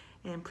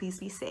and please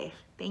be safe.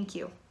 Thank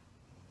you.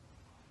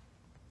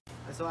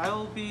 So I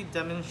will be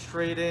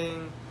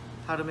demonstrating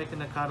how to make a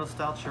Nakato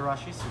style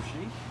Chirashi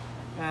Sushi,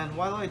 and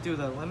while I do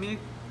that, let me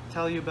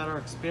tell you about our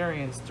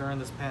experience during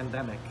this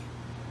pandemic.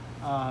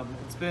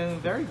 It's been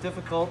very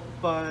difficult,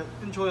 but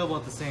enjoyable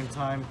at the same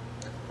time.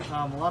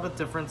 A lot of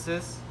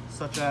differences,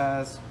 such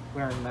as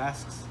wearing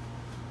masks,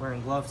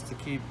 wearing gloves to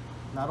keep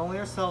not only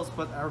ourselves,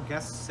 but our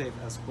guests safe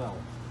as well.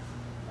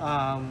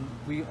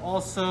 We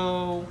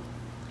also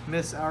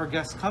miss our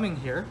guests coming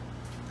here.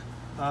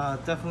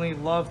 Definitely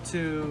love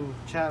to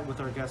chat with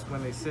our guests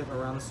when they sit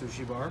around the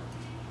sushi bar.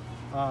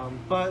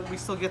 But we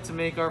still get to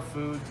make our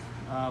food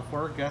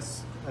for our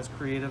guests as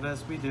creative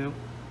as we do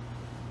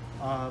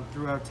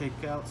through our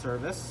takeout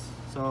service.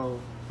 So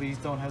please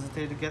don't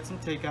hesitate to get some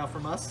takeout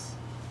from us.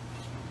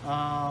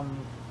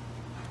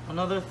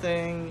 Another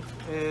thing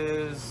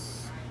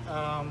is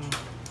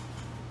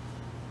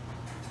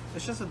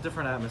it's just a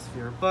different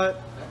atmosphere,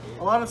 but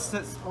a lot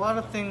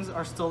of things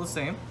are still the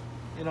same.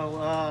 You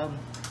know,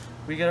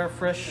 we get our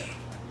fresh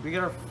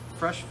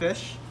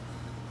fish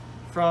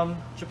from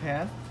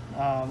Japan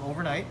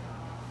overnight.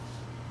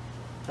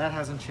 That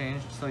hasn't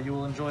changed, so you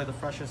will enjoy the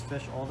freshest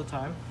fish all the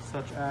time,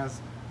 such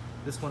as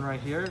this one right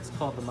here. It's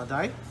called the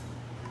madai.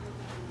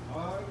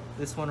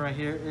 This one right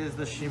here is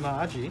the shima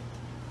aji.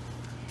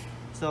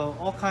 So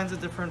all kinds of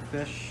different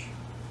fish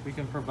we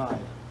can provide.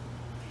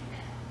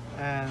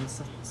 And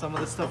some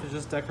of this stuff is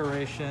just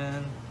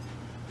decoration.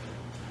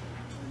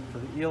 For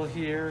the eel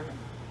here,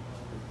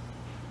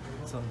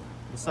 some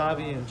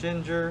wasabi and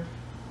ginger.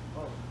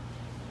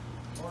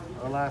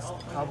 Our last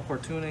albacore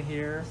tuna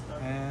here,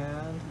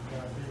 and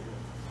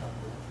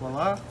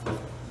voila.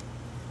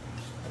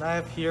 And I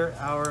have here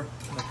our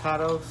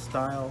Nakado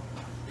style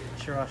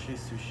chirashi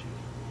sushi.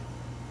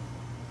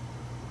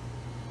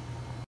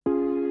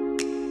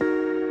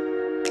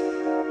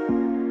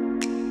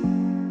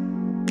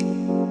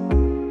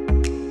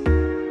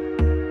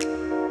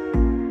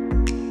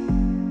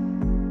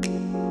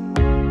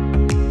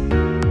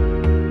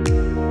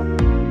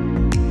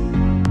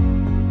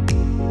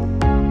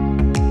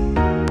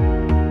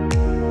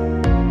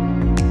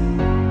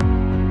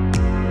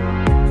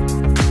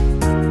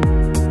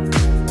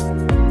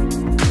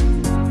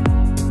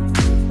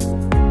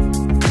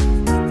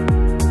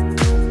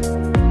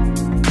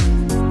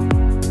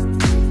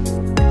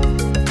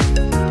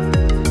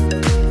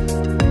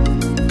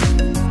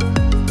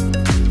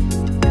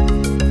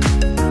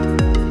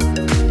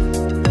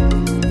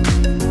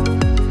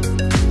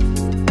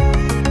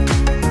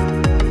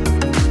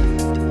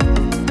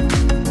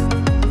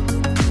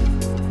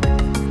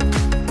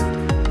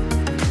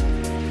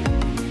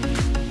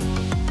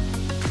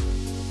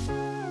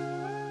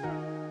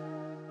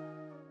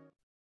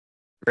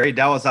 Great.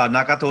 That was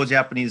Nakato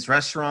Japanese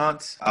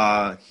Restaurant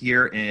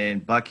here in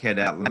Buckhead,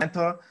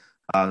 Atlanta.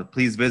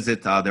 Please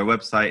visit their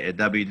website at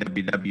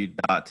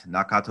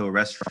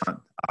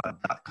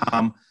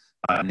www.nakatorestaurant.com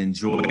and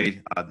enjoy.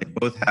 They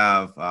both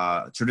have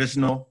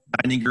traditional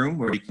dining room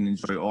where you can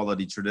enjoy all of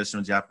the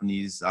traditional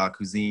Japanese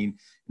cuisine.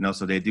 And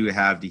also they do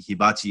have the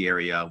hibachi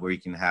area where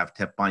you can have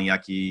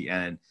teppanyaki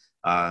and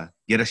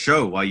get a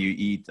show while you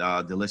eat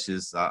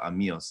delicious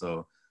meal.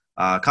 So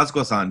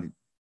Kazuko-san,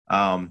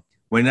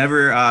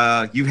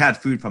 whenever you've had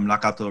food from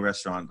Nakato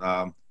Restaurant,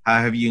 how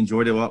have you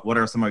enjoyed it? What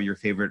are some of your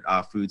favorite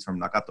foods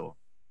from Nakato?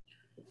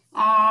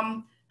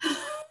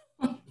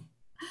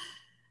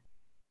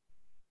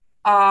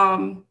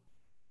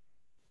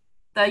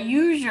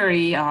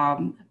 Usually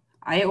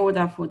I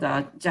order for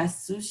the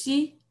just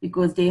sushi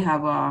because they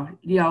have a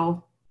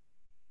real,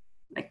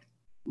 like,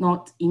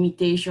 not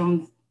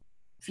imitation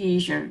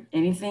fish or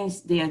anything.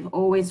 They are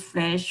always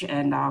fresh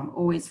and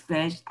always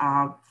fresh.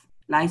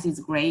 Rice is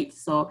great.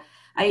 So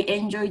I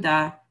enjoy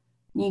the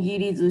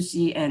nigiri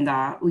sushi and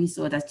we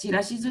saw the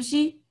chirashi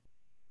sushi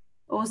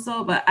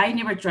also, but I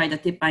never tried the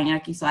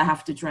teppanyaki, so I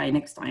have to try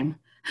next time.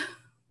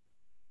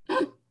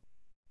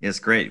 Yes,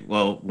 great.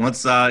 Well,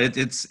 once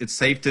it's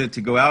safe to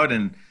go out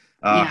and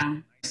have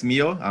a nice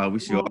meal, we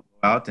should all go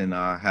out and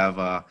have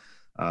a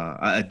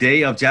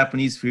day of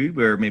Japanese food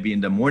where maybe in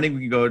the morning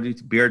we can go to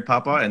Beard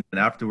Papa and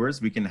then afterwards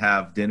we can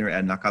have dinner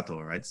at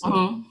Nakato, right?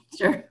 So,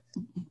 sure.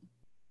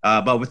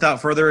 But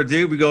without further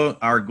ado, we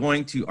are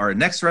going to our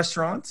next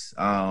restaurant.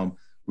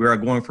 We are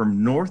going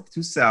from north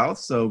to south.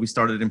 So we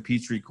started in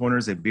Peachtree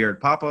Corners at Beard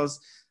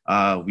Papa's.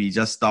 We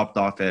just stopped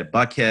off at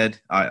Buckhead,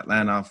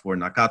 Atlanta for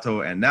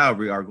Nakato. And now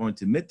we are going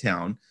to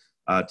Midtown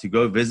to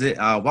go visit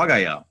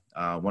Wagaya,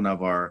 one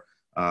of our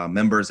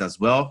members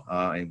as well.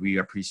 And we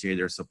appreciate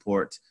their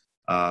support.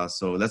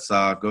 So let's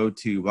go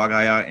to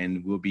Wagaya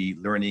and we'll be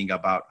learning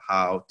about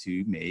how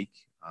to make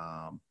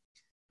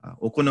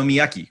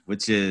okonomiyaki,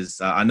 which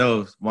is, I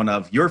know, one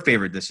of your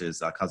favorite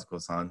dishes,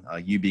 Kazuko-san,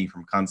 you being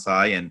from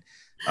Kansai. And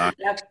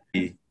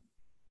you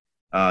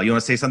want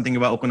to say something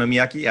about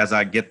okonomiyaki as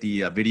I get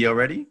the video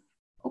ready?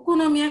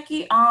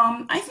 Okonomiyaki,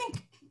 I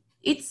think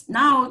it's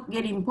now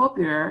getting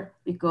popular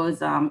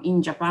because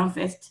in Japan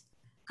Fest,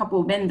 a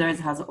couple of vendors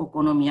has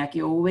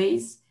okonomiyaki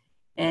always.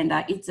 And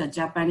it's a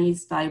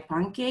Japanese style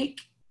pancake.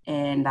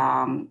 And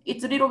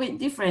it's a little bit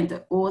different.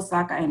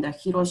 Osaka and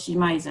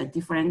Hiroshima is a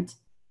different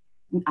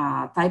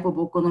type of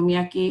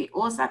okonomiyaki.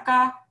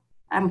 Osaka,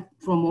 I'm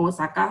from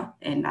Osaka,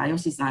 and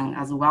Yoshi-san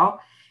as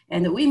well.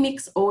 And we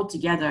mix all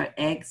together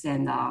eggs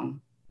and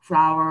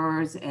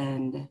flowers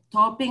and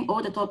topping,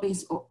 all the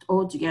toppings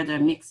all together,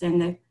 mix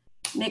and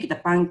make the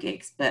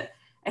pancakes. But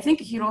I think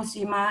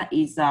Hiroshima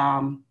is,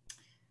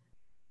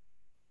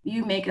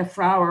 you make a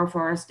flour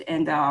first,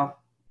 and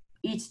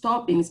each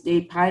toppings,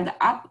 they pile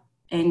up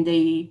and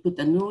they put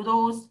the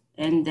noodles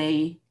and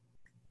they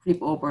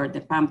flip over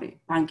the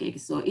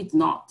pancakes. So it's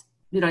not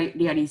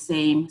really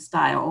same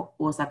style,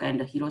 Osaka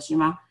and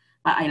Hiroshima,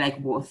 but I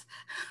like both.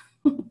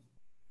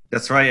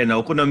 That's right. And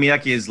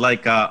okonomiyaki is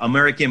like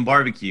American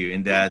barbecue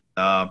in that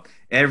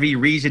every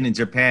region in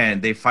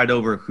Japan, they fight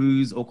over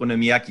whose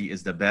okonomiyaki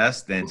is the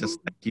best. And just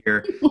like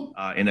here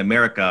in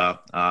America,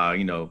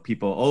 you know,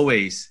 people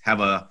always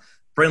have a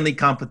friendly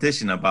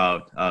competition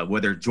about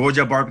whether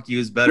Georgia barbecue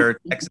is better,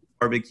 Texas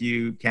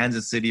barbecue,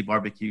 Kansas City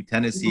barbecue,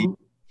 Tennessee,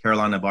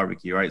 Carolina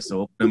barbecue, right?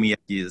 So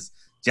okonomiyaki is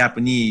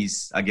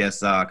Japanese, I guess,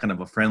 kind of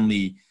a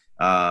friendly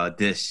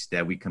dish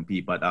that we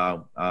compete. But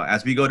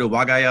as we go to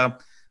Wagaya,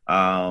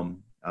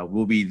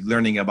 we'll be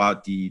learning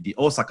about the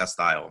Osaka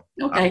style.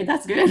 Okay,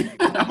 that's good.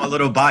 I'm a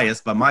little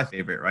biased, but my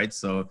favorite, right?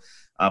 So,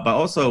 but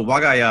also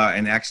Wagaya,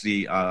 and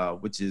actually,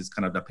 which is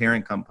kind of the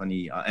parent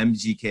company,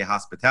 MGK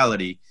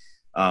Hospitality.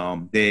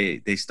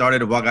 They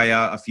started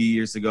Wagaya a few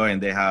years ago,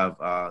 and they have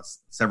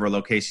several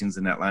locations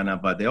in Atlanta.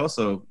 But they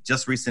also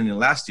just recently,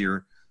 last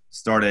year,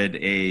 started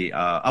a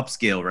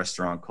upscale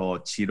restaurant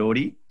called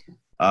Chirori.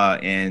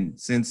 And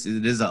since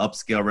it is an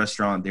upscale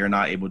restaurant, they're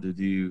not able to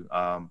do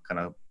kind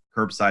of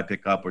curbside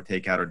pickup or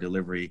takeout or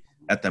delivery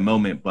at the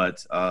moment,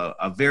 but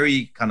a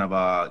very kind of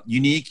a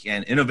unique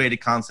and innovative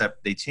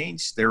concept. They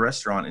changed their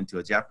restaurant into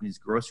a Japanese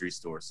grocery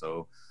store.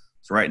 So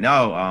right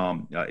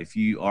now, if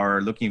you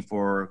are looking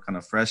for kind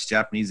of fresh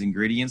Japanese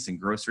ingredients and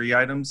grocery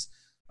items,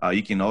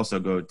 you can also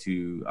go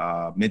to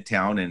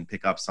Midtown and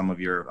pick up some of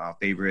your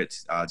favorite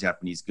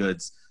Japanese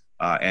goods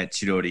at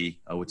Chirori,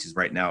 which is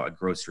right now a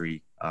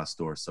grocery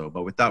store. So,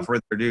 but without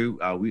further ado,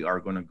 we are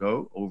going to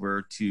go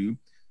over to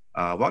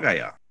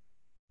Wagaya.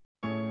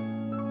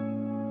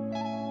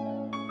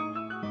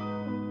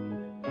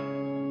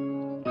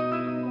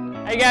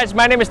 Hey guys,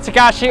 my name is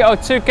Takashi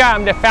Otsuka.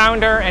 I'm the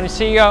founder and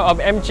CEO of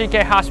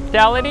MGK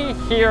Hospitality.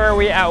 Here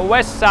we at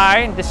West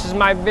Side. This is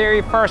my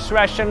very first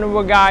restaurant in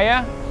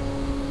Wagaya.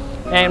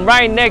 And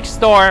right next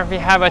door, we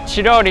have a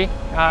Chirori,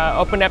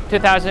 opened up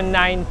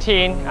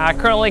 2019.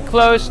 Currently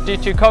closed due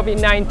to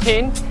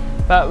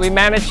COVID-19, but we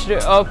managed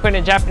to open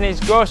a Japanese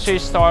grocery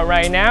store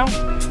right now.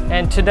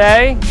 And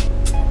today,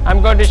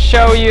 I'm going to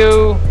show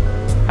you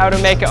how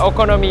to make an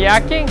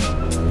okonomiyaki.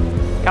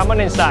 Come on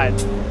inside.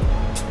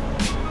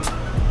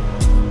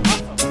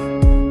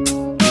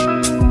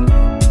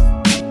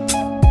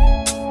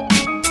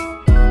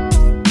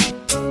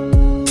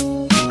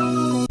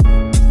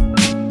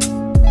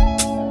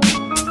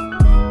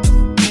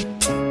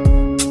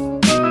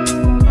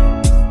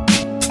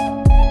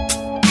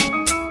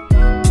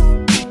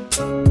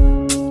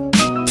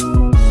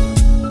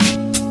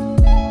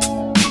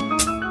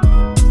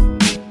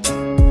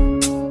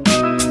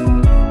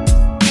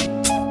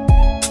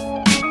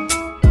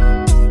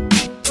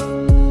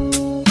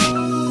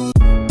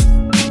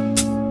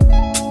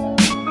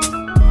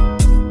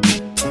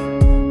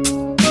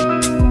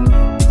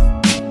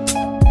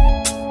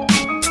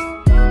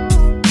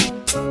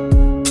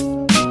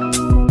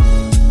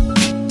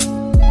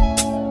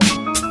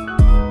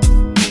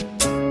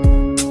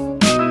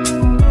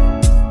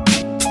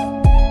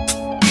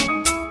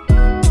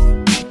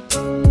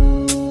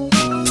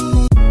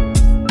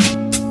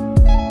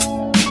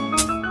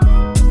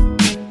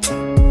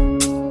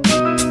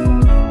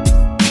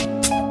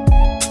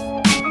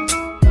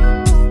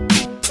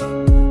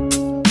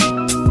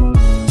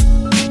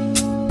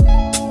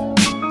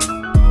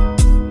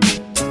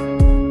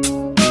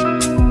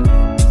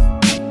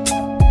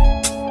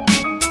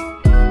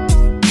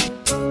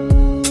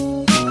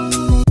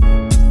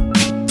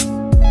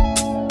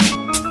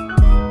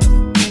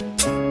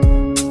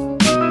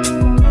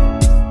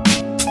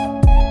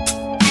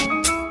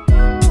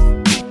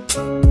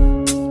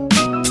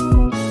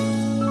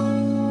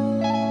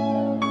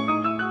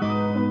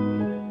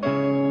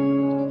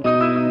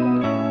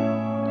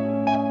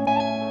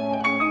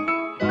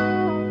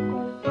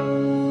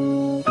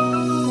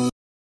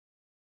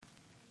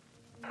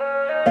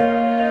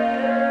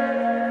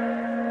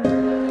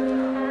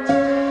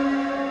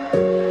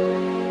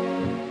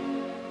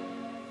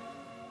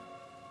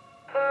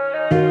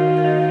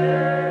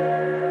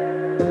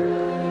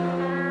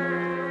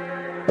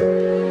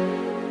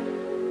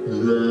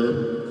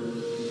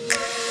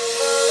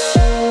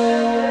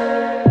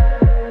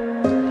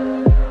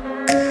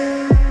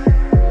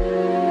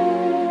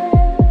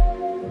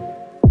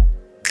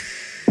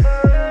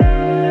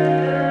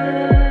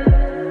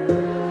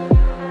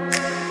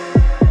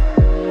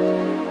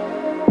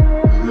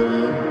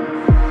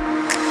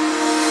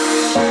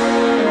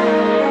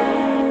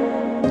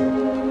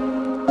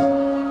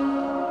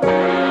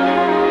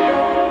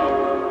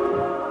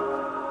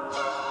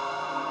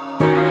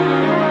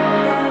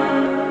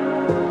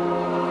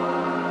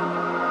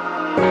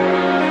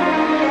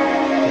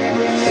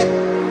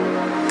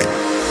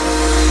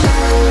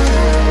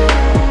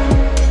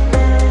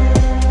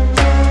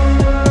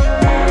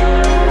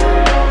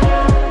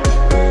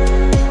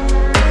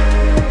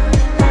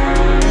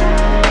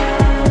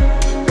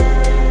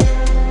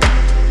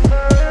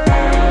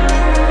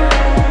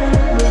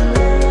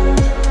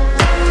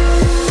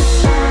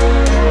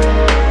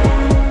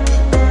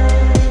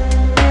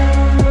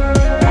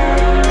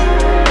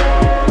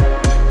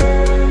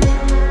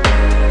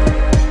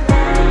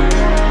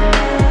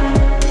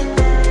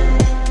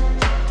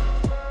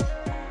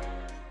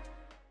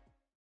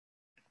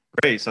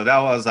 Great. So that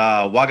was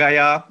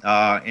wagaya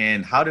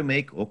and how to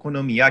make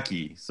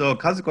okonomiyaki. So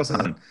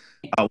Kazuko-san,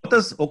 what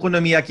does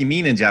okonomiyaki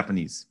mean in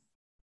Japanese?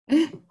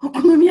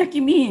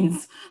 Okonomiyaki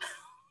means.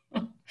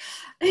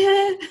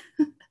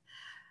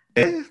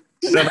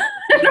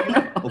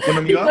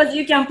 Okonomi wa? Because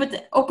you can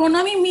put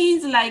okonomi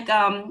means like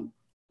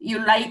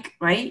you like,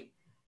 right?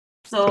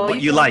 So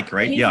what you like,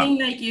 right? Yeah.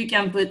 Anything like you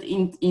can put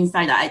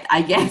inside,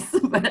 I guess,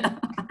 but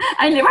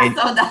I never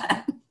saw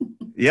that.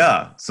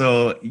 Yeah.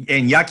 So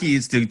and yaki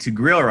is to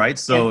grill, right?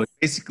 So Yes.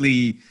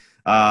 basically,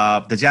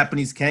 the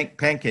Japanese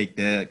pancake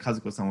that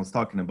Kazuko-san was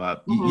talking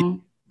about,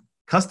 you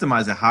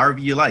customize it however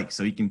you like.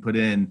 So you can put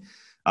in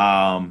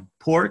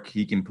pork,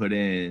 you can put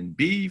in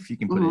beef, you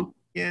can put in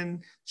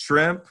chicken,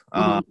 shrimp.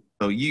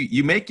 So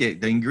you make it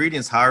the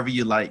ingredients however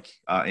you like,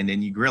 and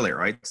then you grill it,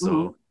 right?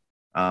 So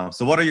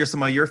so what are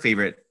some of your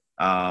favorite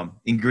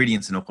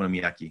ingredients in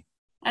okonomiyaki?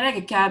 I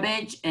like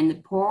cabbage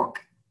and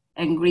pork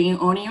and green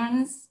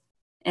onions.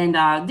 And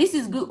this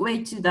is a good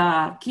way to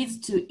the kids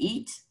to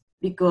eat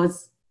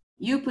because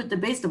you put the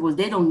vegetables,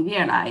 they don't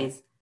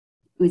realize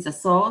with the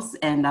sauce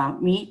and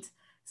meat,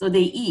 so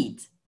they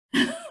eat.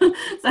 So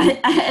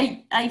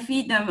I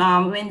feed them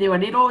when they were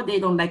little, they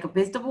don't like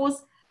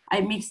vegetables. I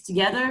mix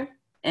together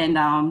and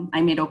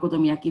I made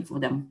okonomiyaki for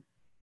them.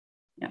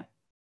 Yeah.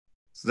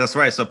 So that's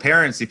right. So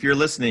parents, if you're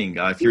listening,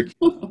 if you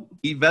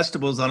eat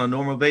vegetables on a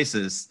normal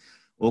basis,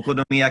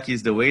 okonomiyaki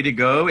is the way to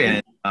go,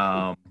 and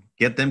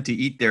get them to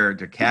eat their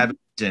cabbage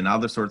and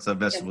other sorts of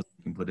vegetables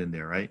you can put in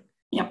there, right?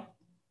 Yep.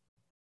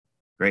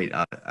 Great.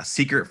 A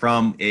secret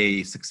from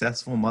a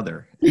successful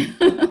mother.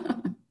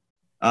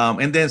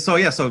 And then,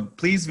 so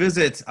please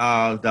visit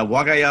the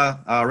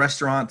Wagaya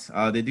restaurant.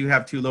 They do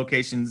have 2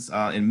 locations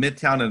in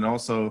Midtown and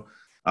also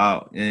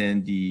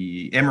in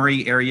the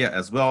Emory area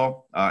as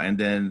well. And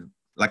then,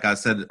 like I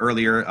said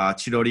earlier,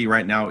 Chidori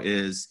right now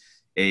is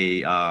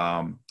a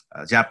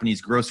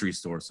Japanese grocery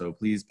store. So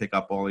please pick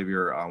up all of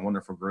your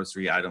wonderful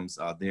grocery items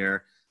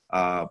there.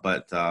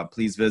 But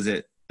please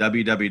visit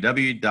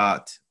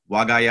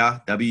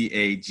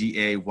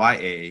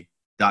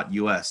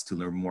www.wagaya.us to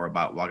learn more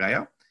about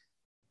Wagaya.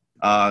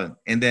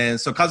 And then,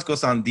 so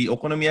Kazuko-san, the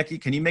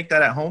okonomiyaki, can you make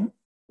that at home?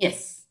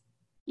 Yes.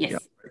 Yeah.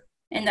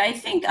 And I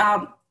think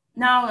now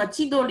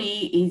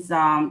Chidori is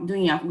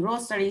doing a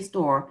grocery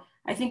store.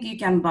 I think you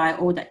can buy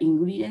all the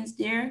ingredients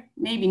there.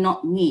 Maybe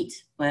not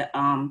meat, but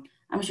I'm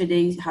sure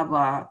they have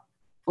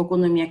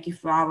okonomiyaki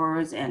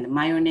flours and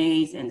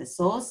mayonnaise and the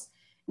sauce.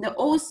 And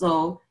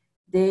also,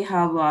 they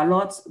have a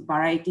lot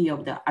variety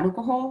of the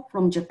alcohol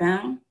from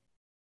Japan.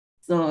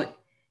 So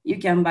you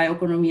can buy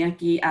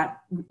okonomiyaki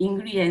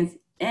ingredients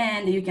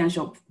and you can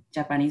shop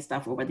Japanese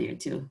stuff over there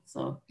too.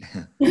 So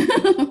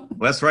well,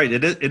 that's right.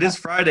 It is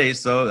Friday,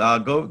 so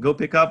go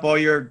pick up all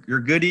your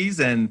goodies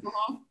and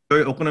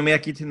enjoy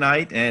okonomiyaki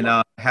tonight, and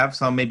have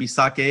some maybe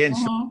sake and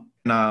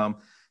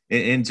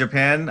in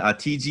Japan,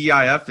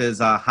 TGIF is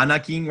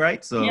hanakin,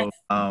 right? So yes.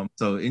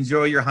 So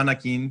enjoy your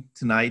hanakin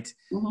tonight.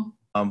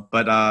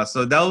 But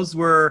so those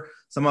were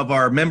some of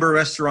our member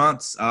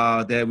restaurants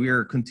that we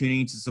are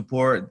continuing to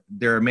support.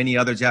 There are many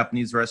other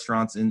Japanese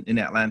restaurants in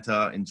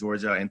Atlanta, in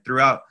Georgia, and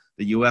throughout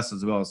the U.S.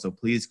 as well. So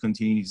please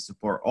continue to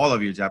support all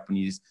of your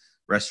Japanese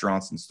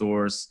restaurants and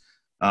stores.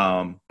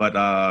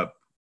 But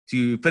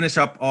to finish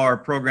up our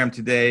program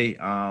today,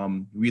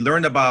 we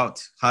learned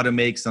about how to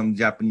make some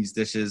Japanese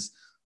dishes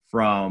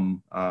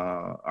from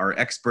our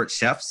expert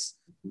chefs.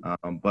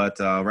 But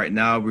right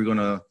now we're going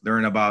to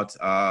learn about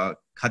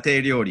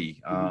kate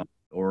ryori,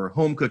 or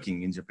home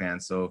cooking in Japan.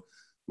 So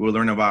we'll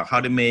learn about how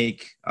to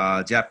make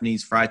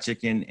Japanese fried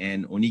chicken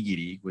and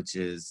onigiri, which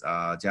is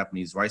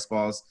Japanese rice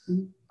balls.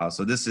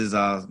 So this is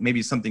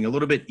maybe something a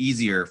little bit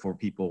easier for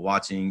people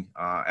watching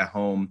at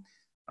home.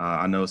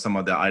 I know some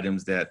of the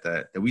items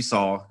that we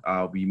saw,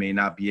 we may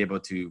not be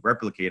able to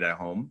replicate at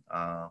home.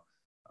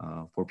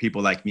 For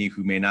people like me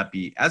who may not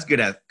be as good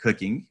at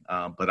cooking,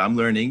 but I'm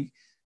learning.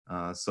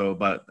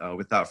 But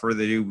without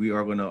further ado, we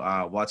are going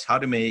to watch how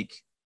to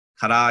make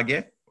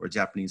karaage, or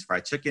Japanese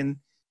fried chicken,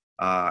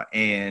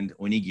 and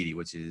onigiri,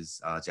 which is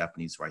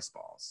Japanese rice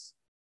balls.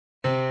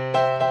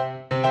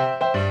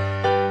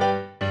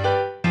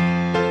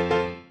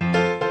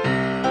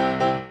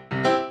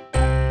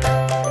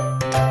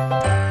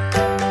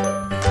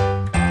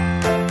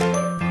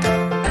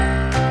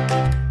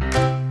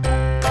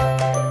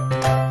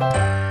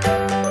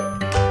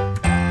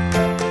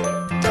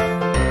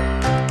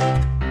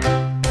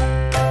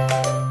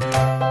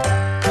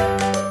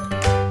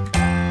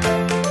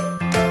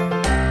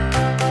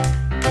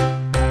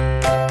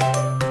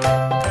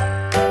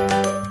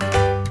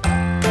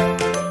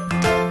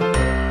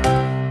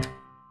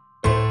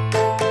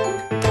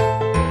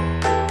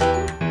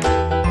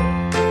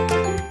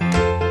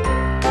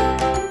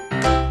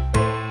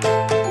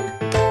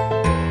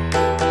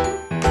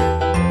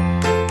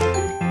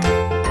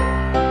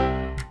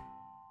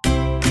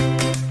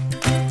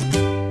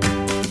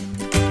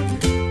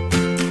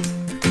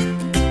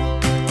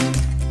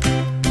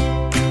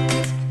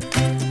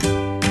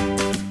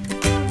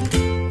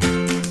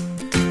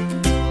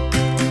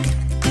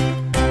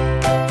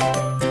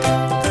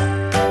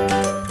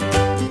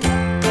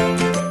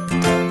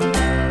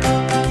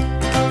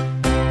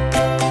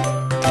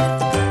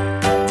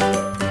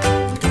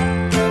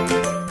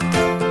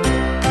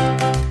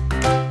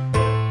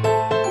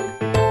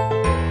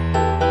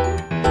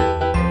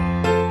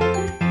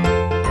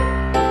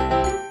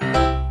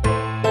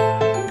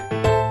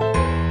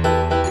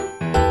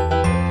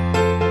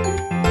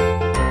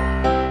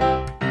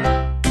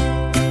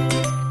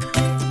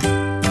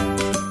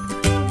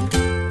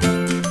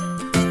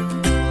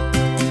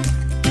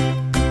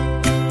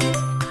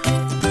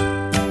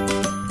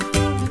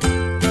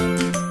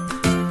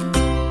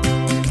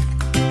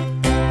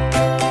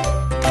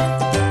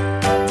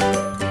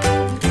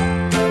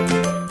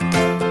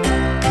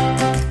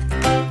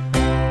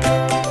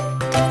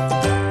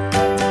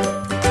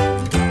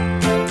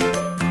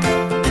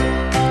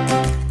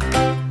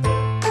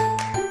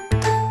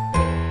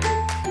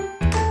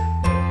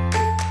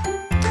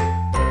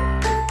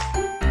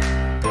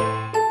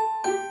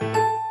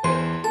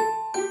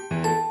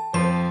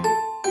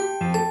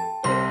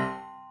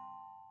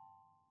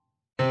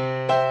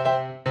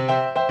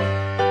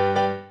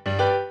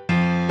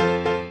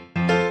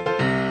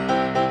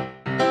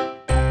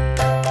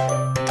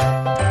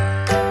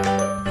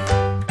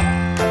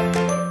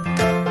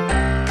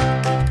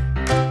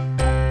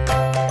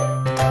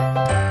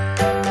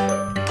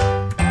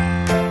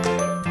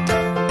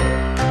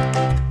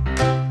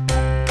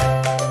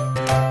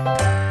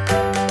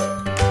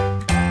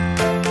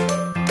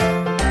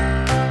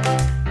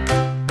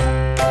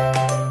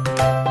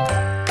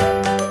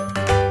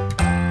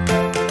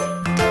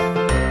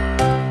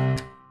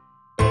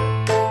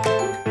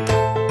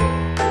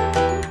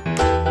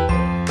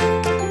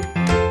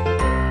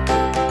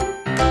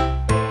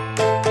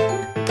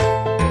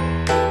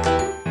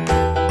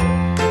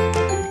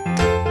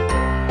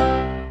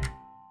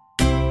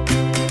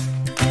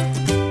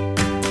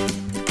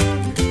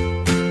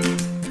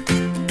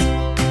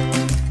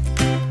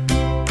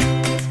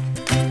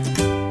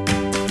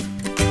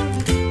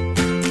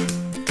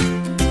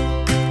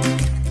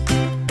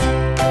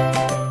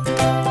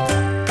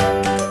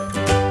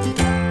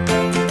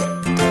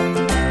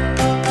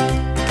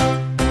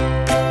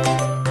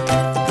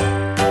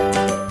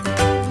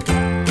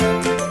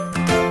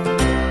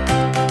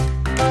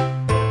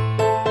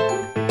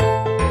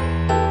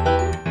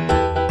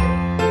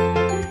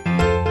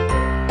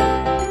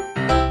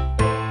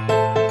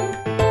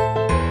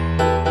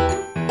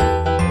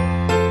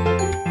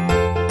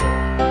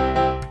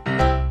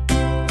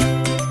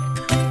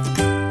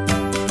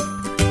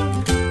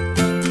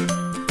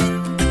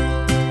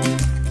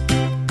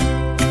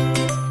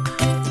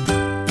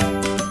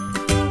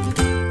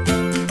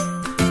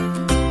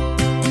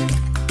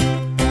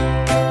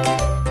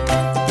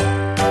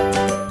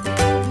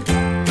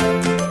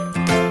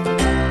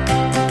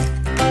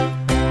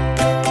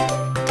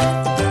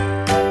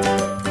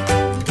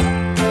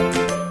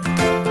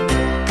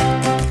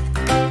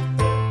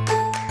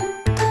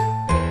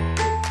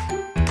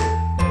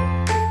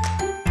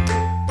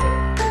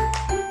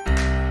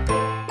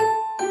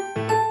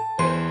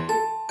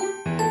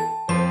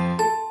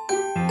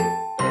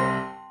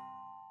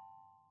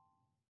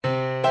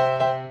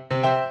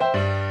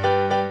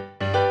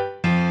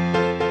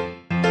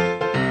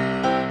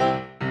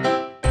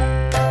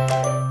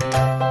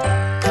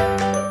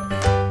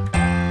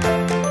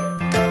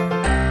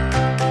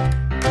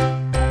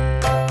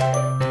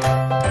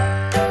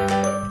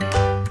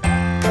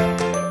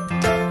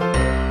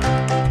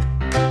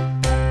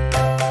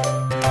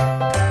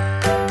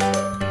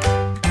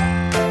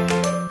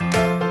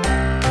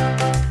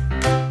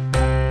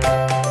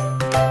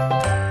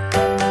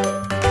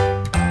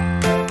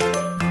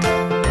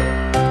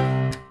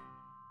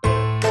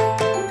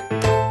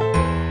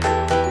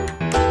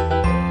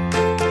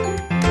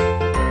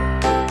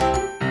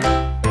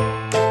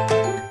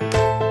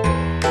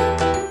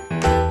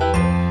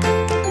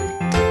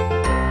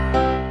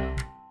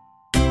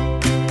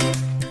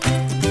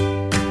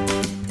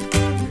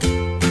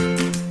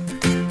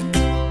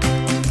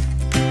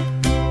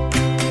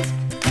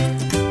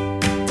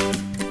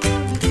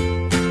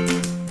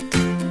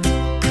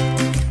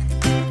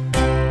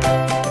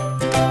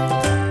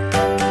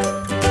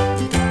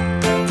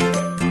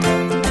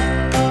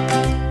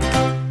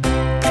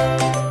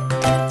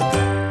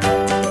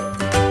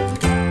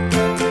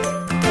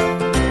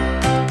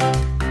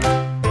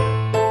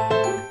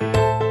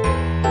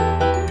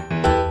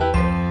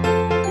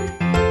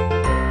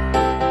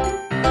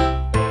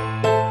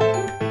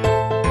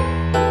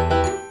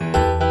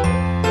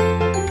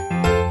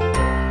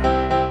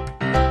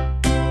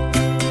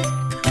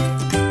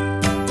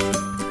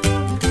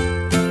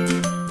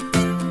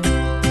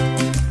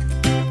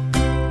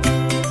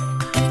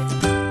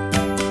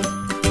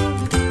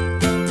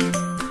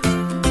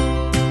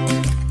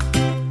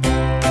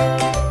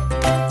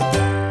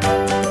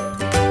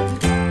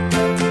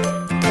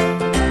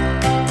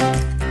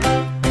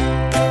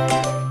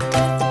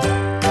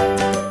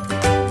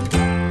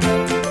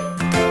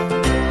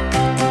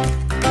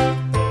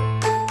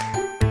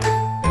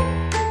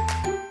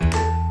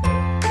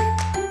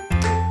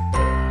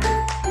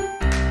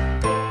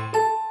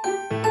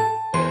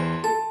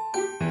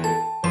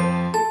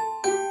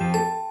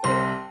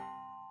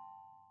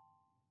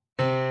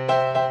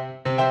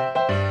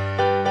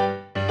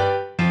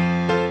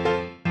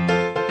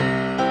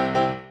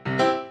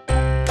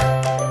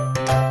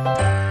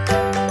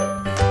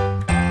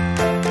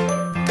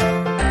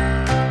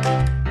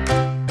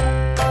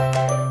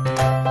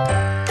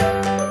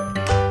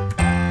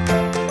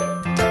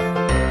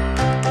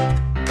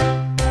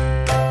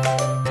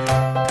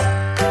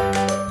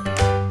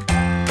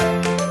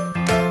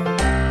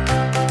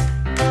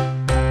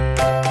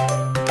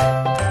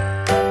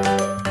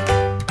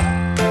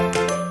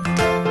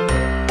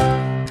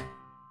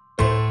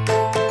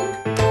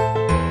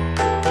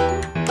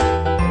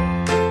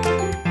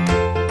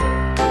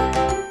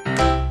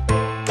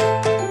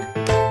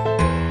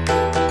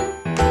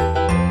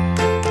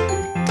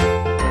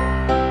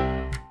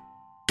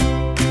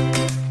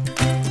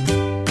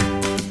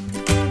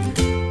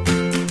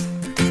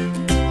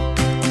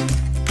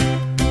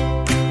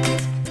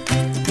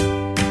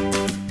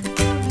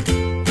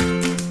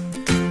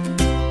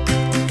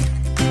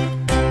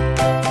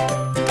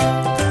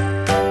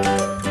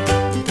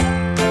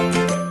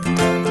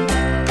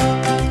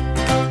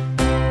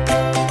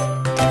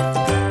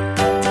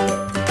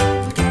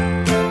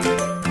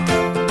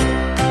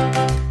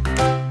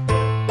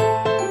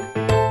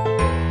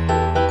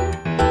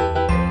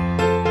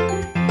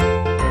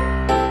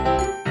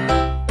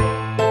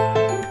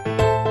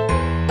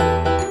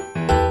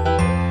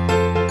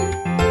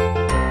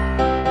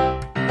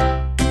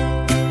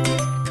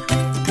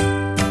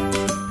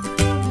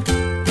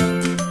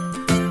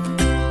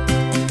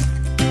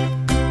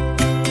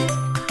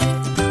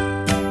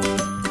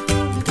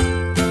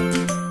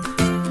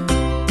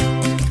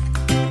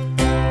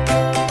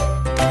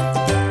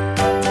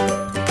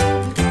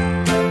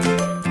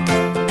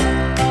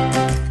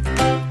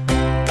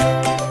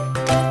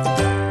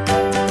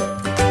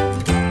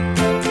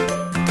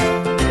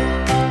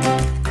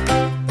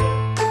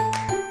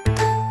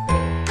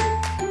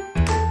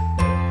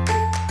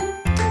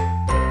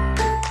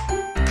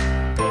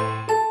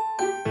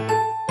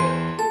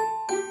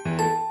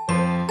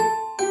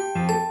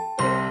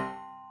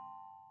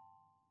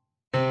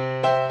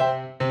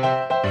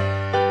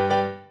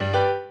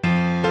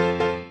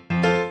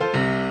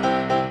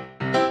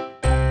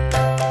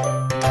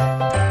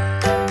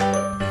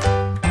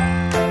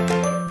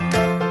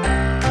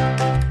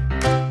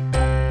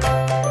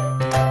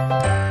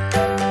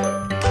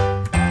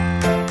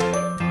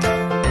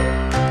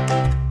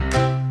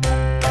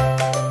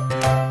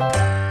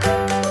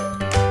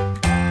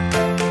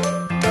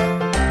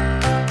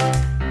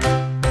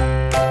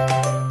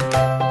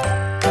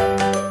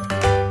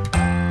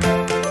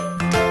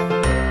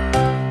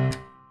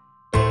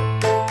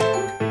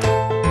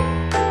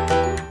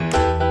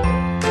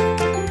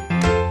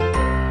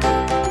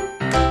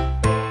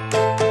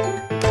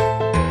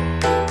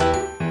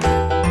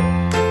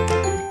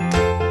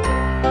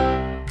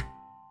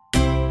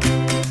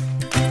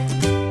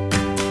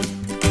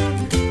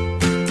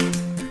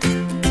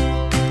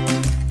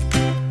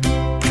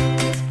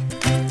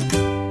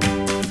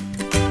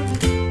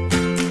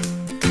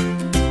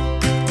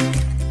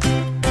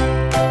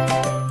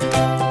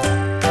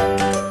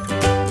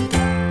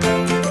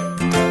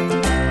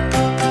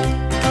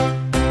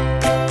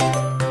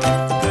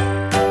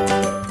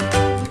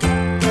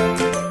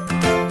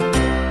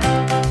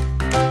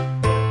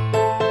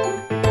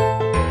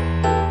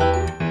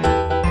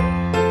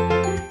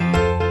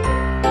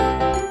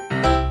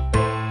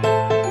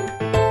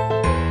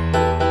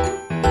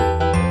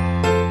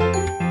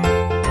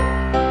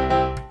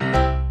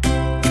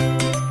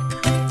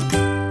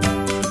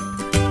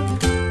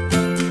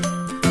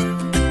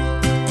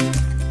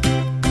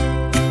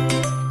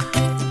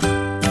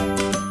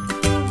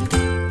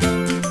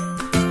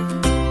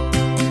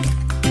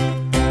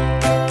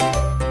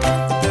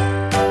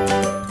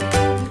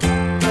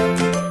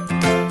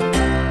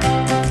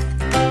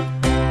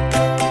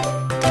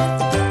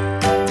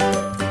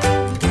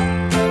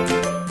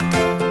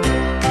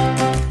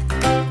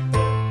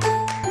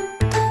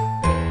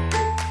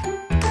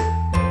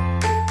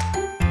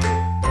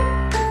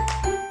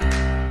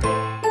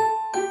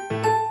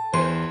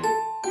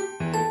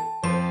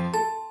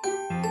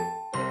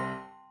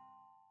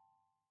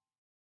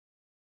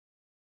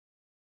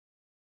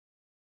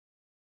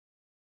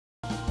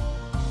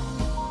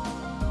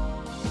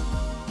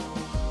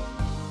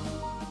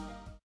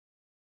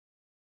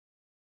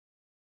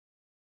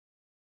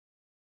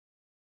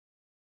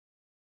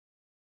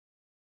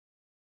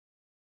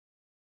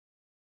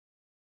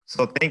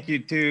 So thank you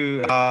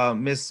to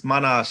Miss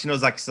Mana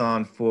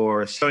Shinozaki-san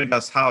for showing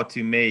us how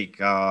to make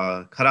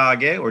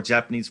karaage or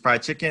Japanese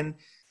fried chicken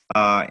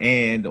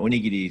and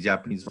onigiri,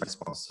 Japanese rice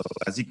balls. So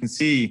as you can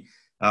see,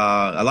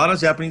 a lot of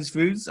Japanese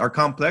foods are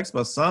complex,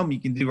 but some you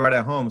can do right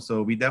at home.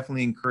 So we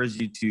definitely encourage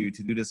you to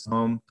do this at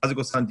home.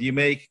 Kazuko-san, do you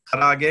make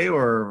karaage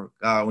or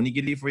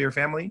onigiri for your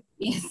family?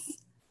 Yes,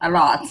 a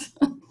lot.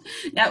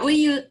 Yeah,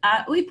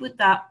 we put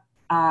the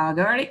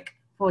garlic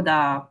for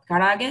the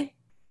karaage.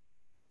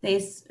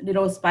 Taste a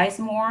little spice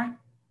more.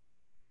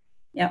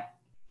 Yep.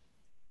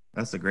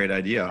 That's a great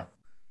idea.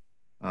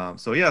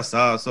 So yes,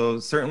 so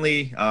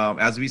certainly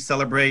as we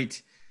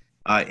celebrate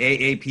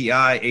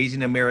AAPI,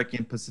 Asian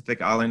American Pacific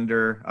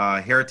Islander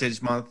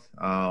Heritage Month,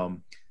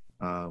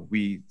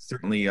 we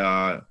certainly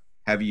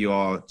have you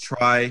all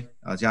try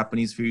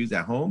Japanese foods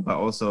at home, but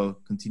also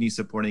continue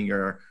supporting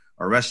our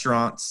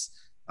restaurants,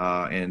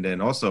 and then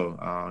also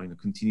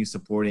continue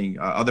supporting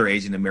other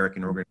Asian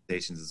American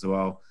organizations as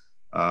well.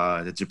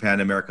 The Japan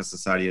America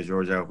Society of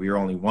Georgia, we are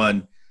only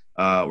one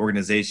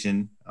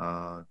organization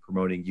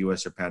promoting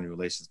U.S.-Japan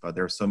relations, but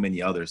there are so many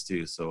others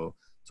too. So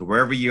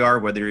wherever you are,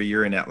 whether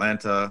you're in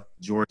Atlanta,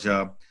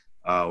 Georgia,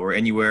 or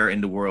anywhere in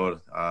the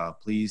world,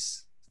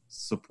 please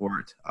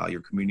support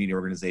your community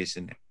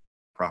organization,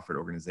 profit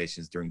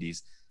organizations during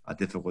these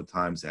difficult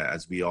times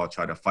as we all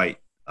try to fight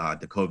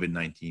the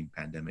COVID-19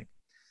 pandemic.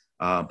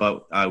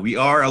 But we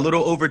are a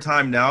little over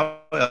time now.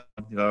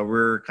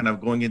 We're kind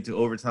of going into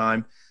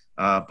overtime.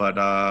 But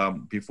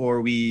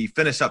before we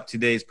finish up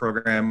today's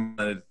program,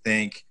 I want to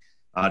thank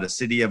the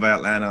City of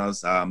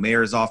Atlanta's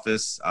Mayor's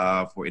Office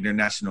for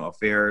International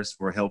Affairs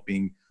for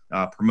helping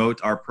promote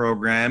our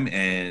program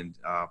and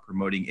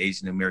promoting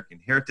Asian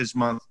American Heritage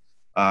Month.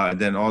 And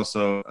then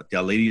also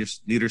the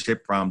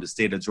leadership from the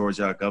state of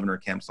Georgia, Governor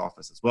Kemp's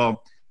office as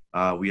well.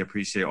 We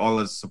appreciate all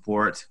of the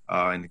support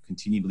and the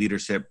continued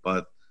leadership,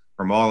 but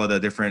from all of the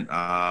different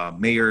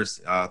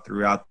mayors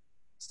throughout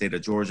state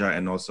of Georgia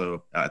and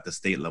also at the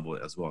state level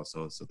as well.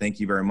 So thank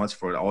you very much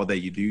for all that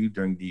you do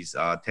during these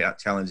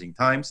challenging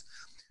times.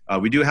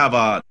 We do have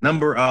a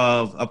number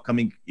of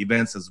upcoming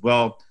events as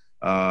well.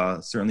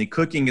 Certainly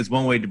cooking is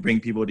one way to bring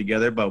people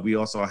together, but we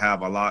also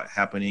have a lot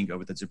happening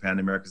with the Japan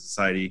American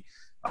Society.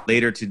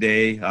 Later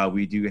today,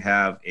 we do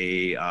have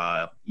a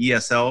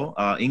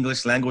ESL,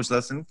 English language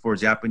lesson for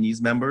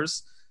Japanese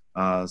members.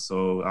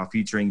 So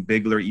featuring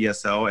Bigler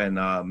ESL,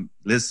 and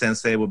Liz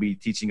Sensei will be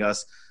teaching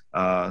us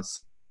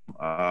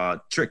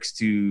tricks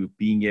to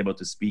being able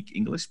to speak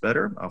English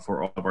better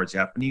for all of our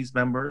Japanese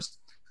members.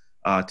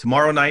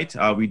 Tomorrow night,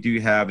 we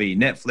do have a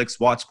Netflix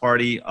watch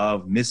party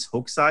of Miss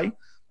Hokusai,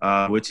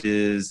 which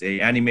is an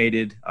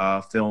animated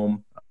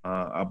film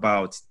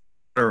about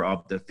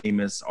of the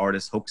famous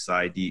artist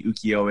Hokusai, the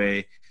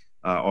ukiyo-e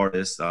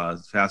artist.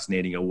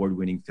 Fascinating,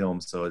 award-winning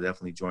film. So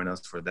definitely join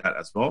us for that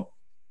as well.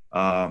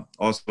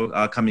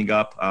 Also coming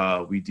up,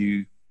 we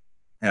do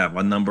have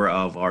a number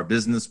of our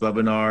business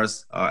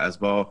webinars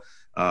as well.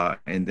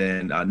 And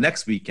then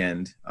next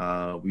weekend,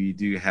 we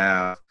do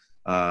have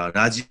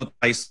Radio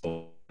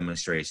Taiso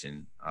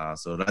demonstration.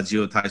 So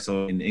Radio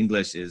Taiso in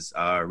English is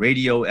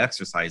radio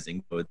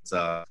exercising. So it's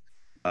I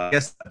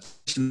guess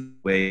a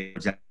way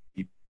of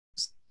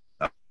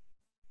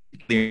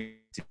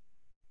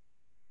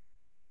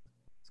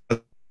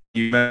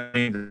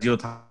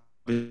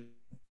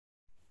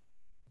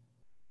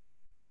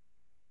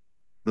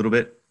little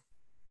bit.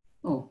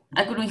 Oh,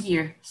 I couldn't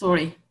hear.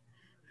 Sorry.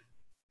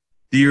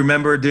 Do you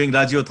remember doing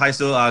Radio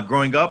Taiso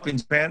growing up in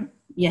Japan?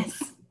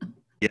 Yes.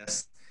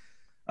 Yes.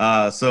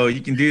 So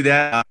you can do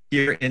that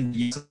here in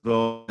the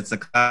US. It's a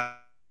class,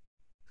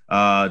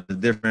 the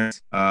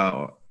different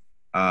US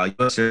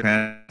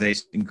Japan,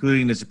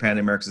 including the Japan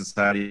American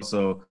Society.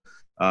 Also,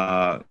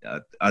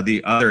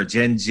 the other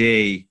Gen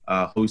J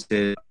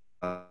hosted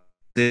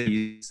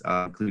cities,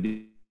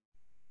 including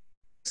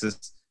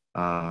Texas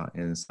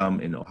and some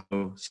in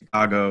Ohio,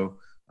 Chicago,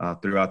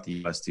 throughout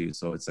the US too.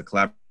 So it's a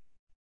collaborative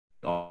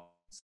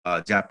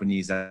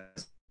Japanese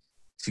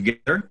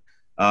together.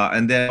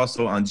 And then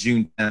also on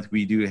June 10th,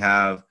 we do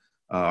have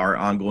our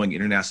ongoing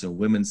International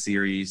Women's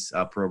Series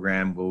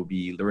program. We'll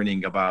be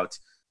learning about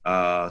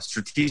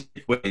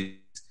strategic ways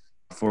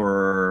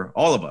for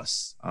all of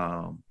us,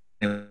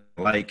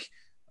 like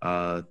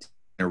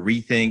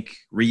rethink,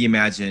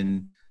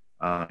 reimagine,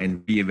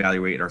 and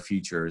reevaluate our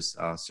futures.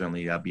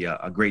 Certainly that'll be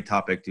a great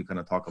topic to kind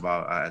of talk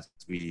about as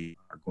we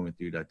are going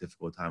through the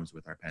difficult times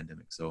with our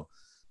pandemic. So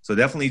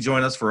definitely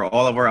join us for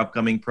all of our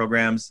upcoming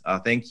programs.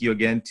 Thank you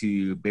again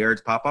to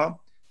Baird's Papa,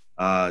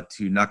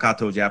 to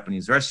Nakato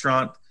Japanese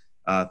Restaurant.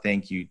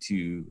 Thank you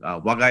to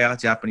Wagaya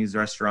Japanese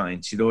Restaurant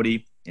in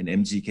Chidori and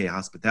MGK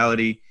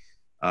Hospitality.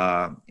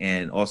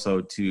 And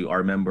also to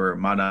our member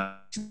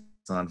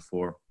Mana-san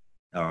for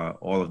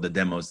all of the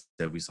demos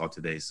that we saw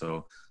today.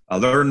 So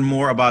learn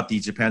more about the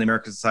Japan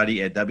American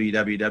Society at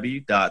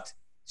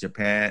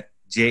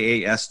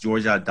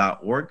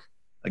www.jasgeorgia.org.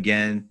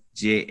 Again,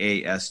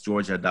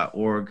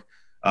 jasgeorgia.org.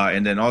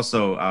 And then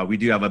also, we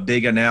do have a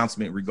big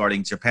announcement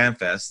regarding Japan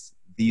Fest,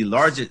 the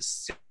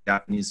largest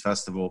Japanese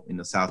festival in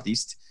the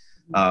Southeast.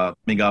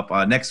 coming up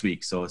next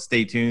week. So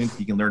stay tuned.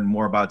 You can learn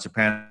more about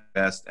Japan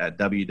Fest at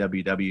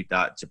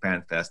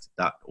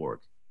www.japanfest.org.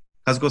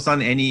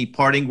 Kazuko-san, any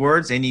parting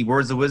words, any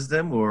words of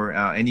wisdom, or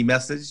any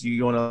message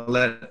you want to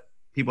let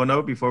people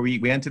know before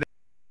we end today?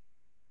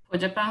 For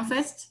Japan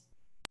Fest?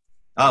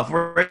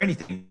 For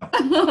anything.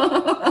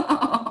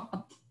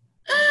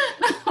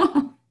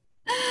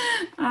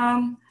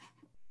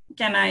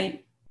 Can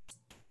I?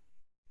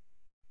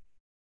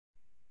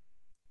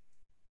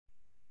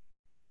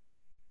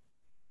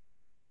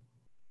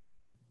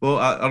 Well,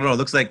 I don't know. It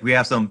looks like we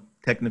have some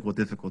technical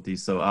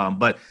difficulties. So,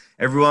 but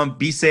everyone,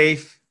 be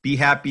safe, be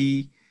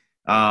happy,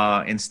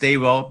 and stay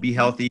well, be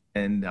healthy.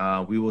 And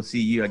we will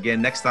see you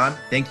again next time.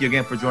 Thank you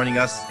again for joining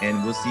us,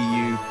 and we'll see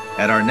you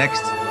at our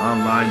next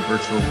online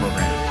virtual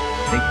program.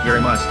 Thank you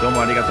very much. どう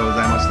もありがとうご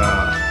ざいまし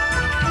た。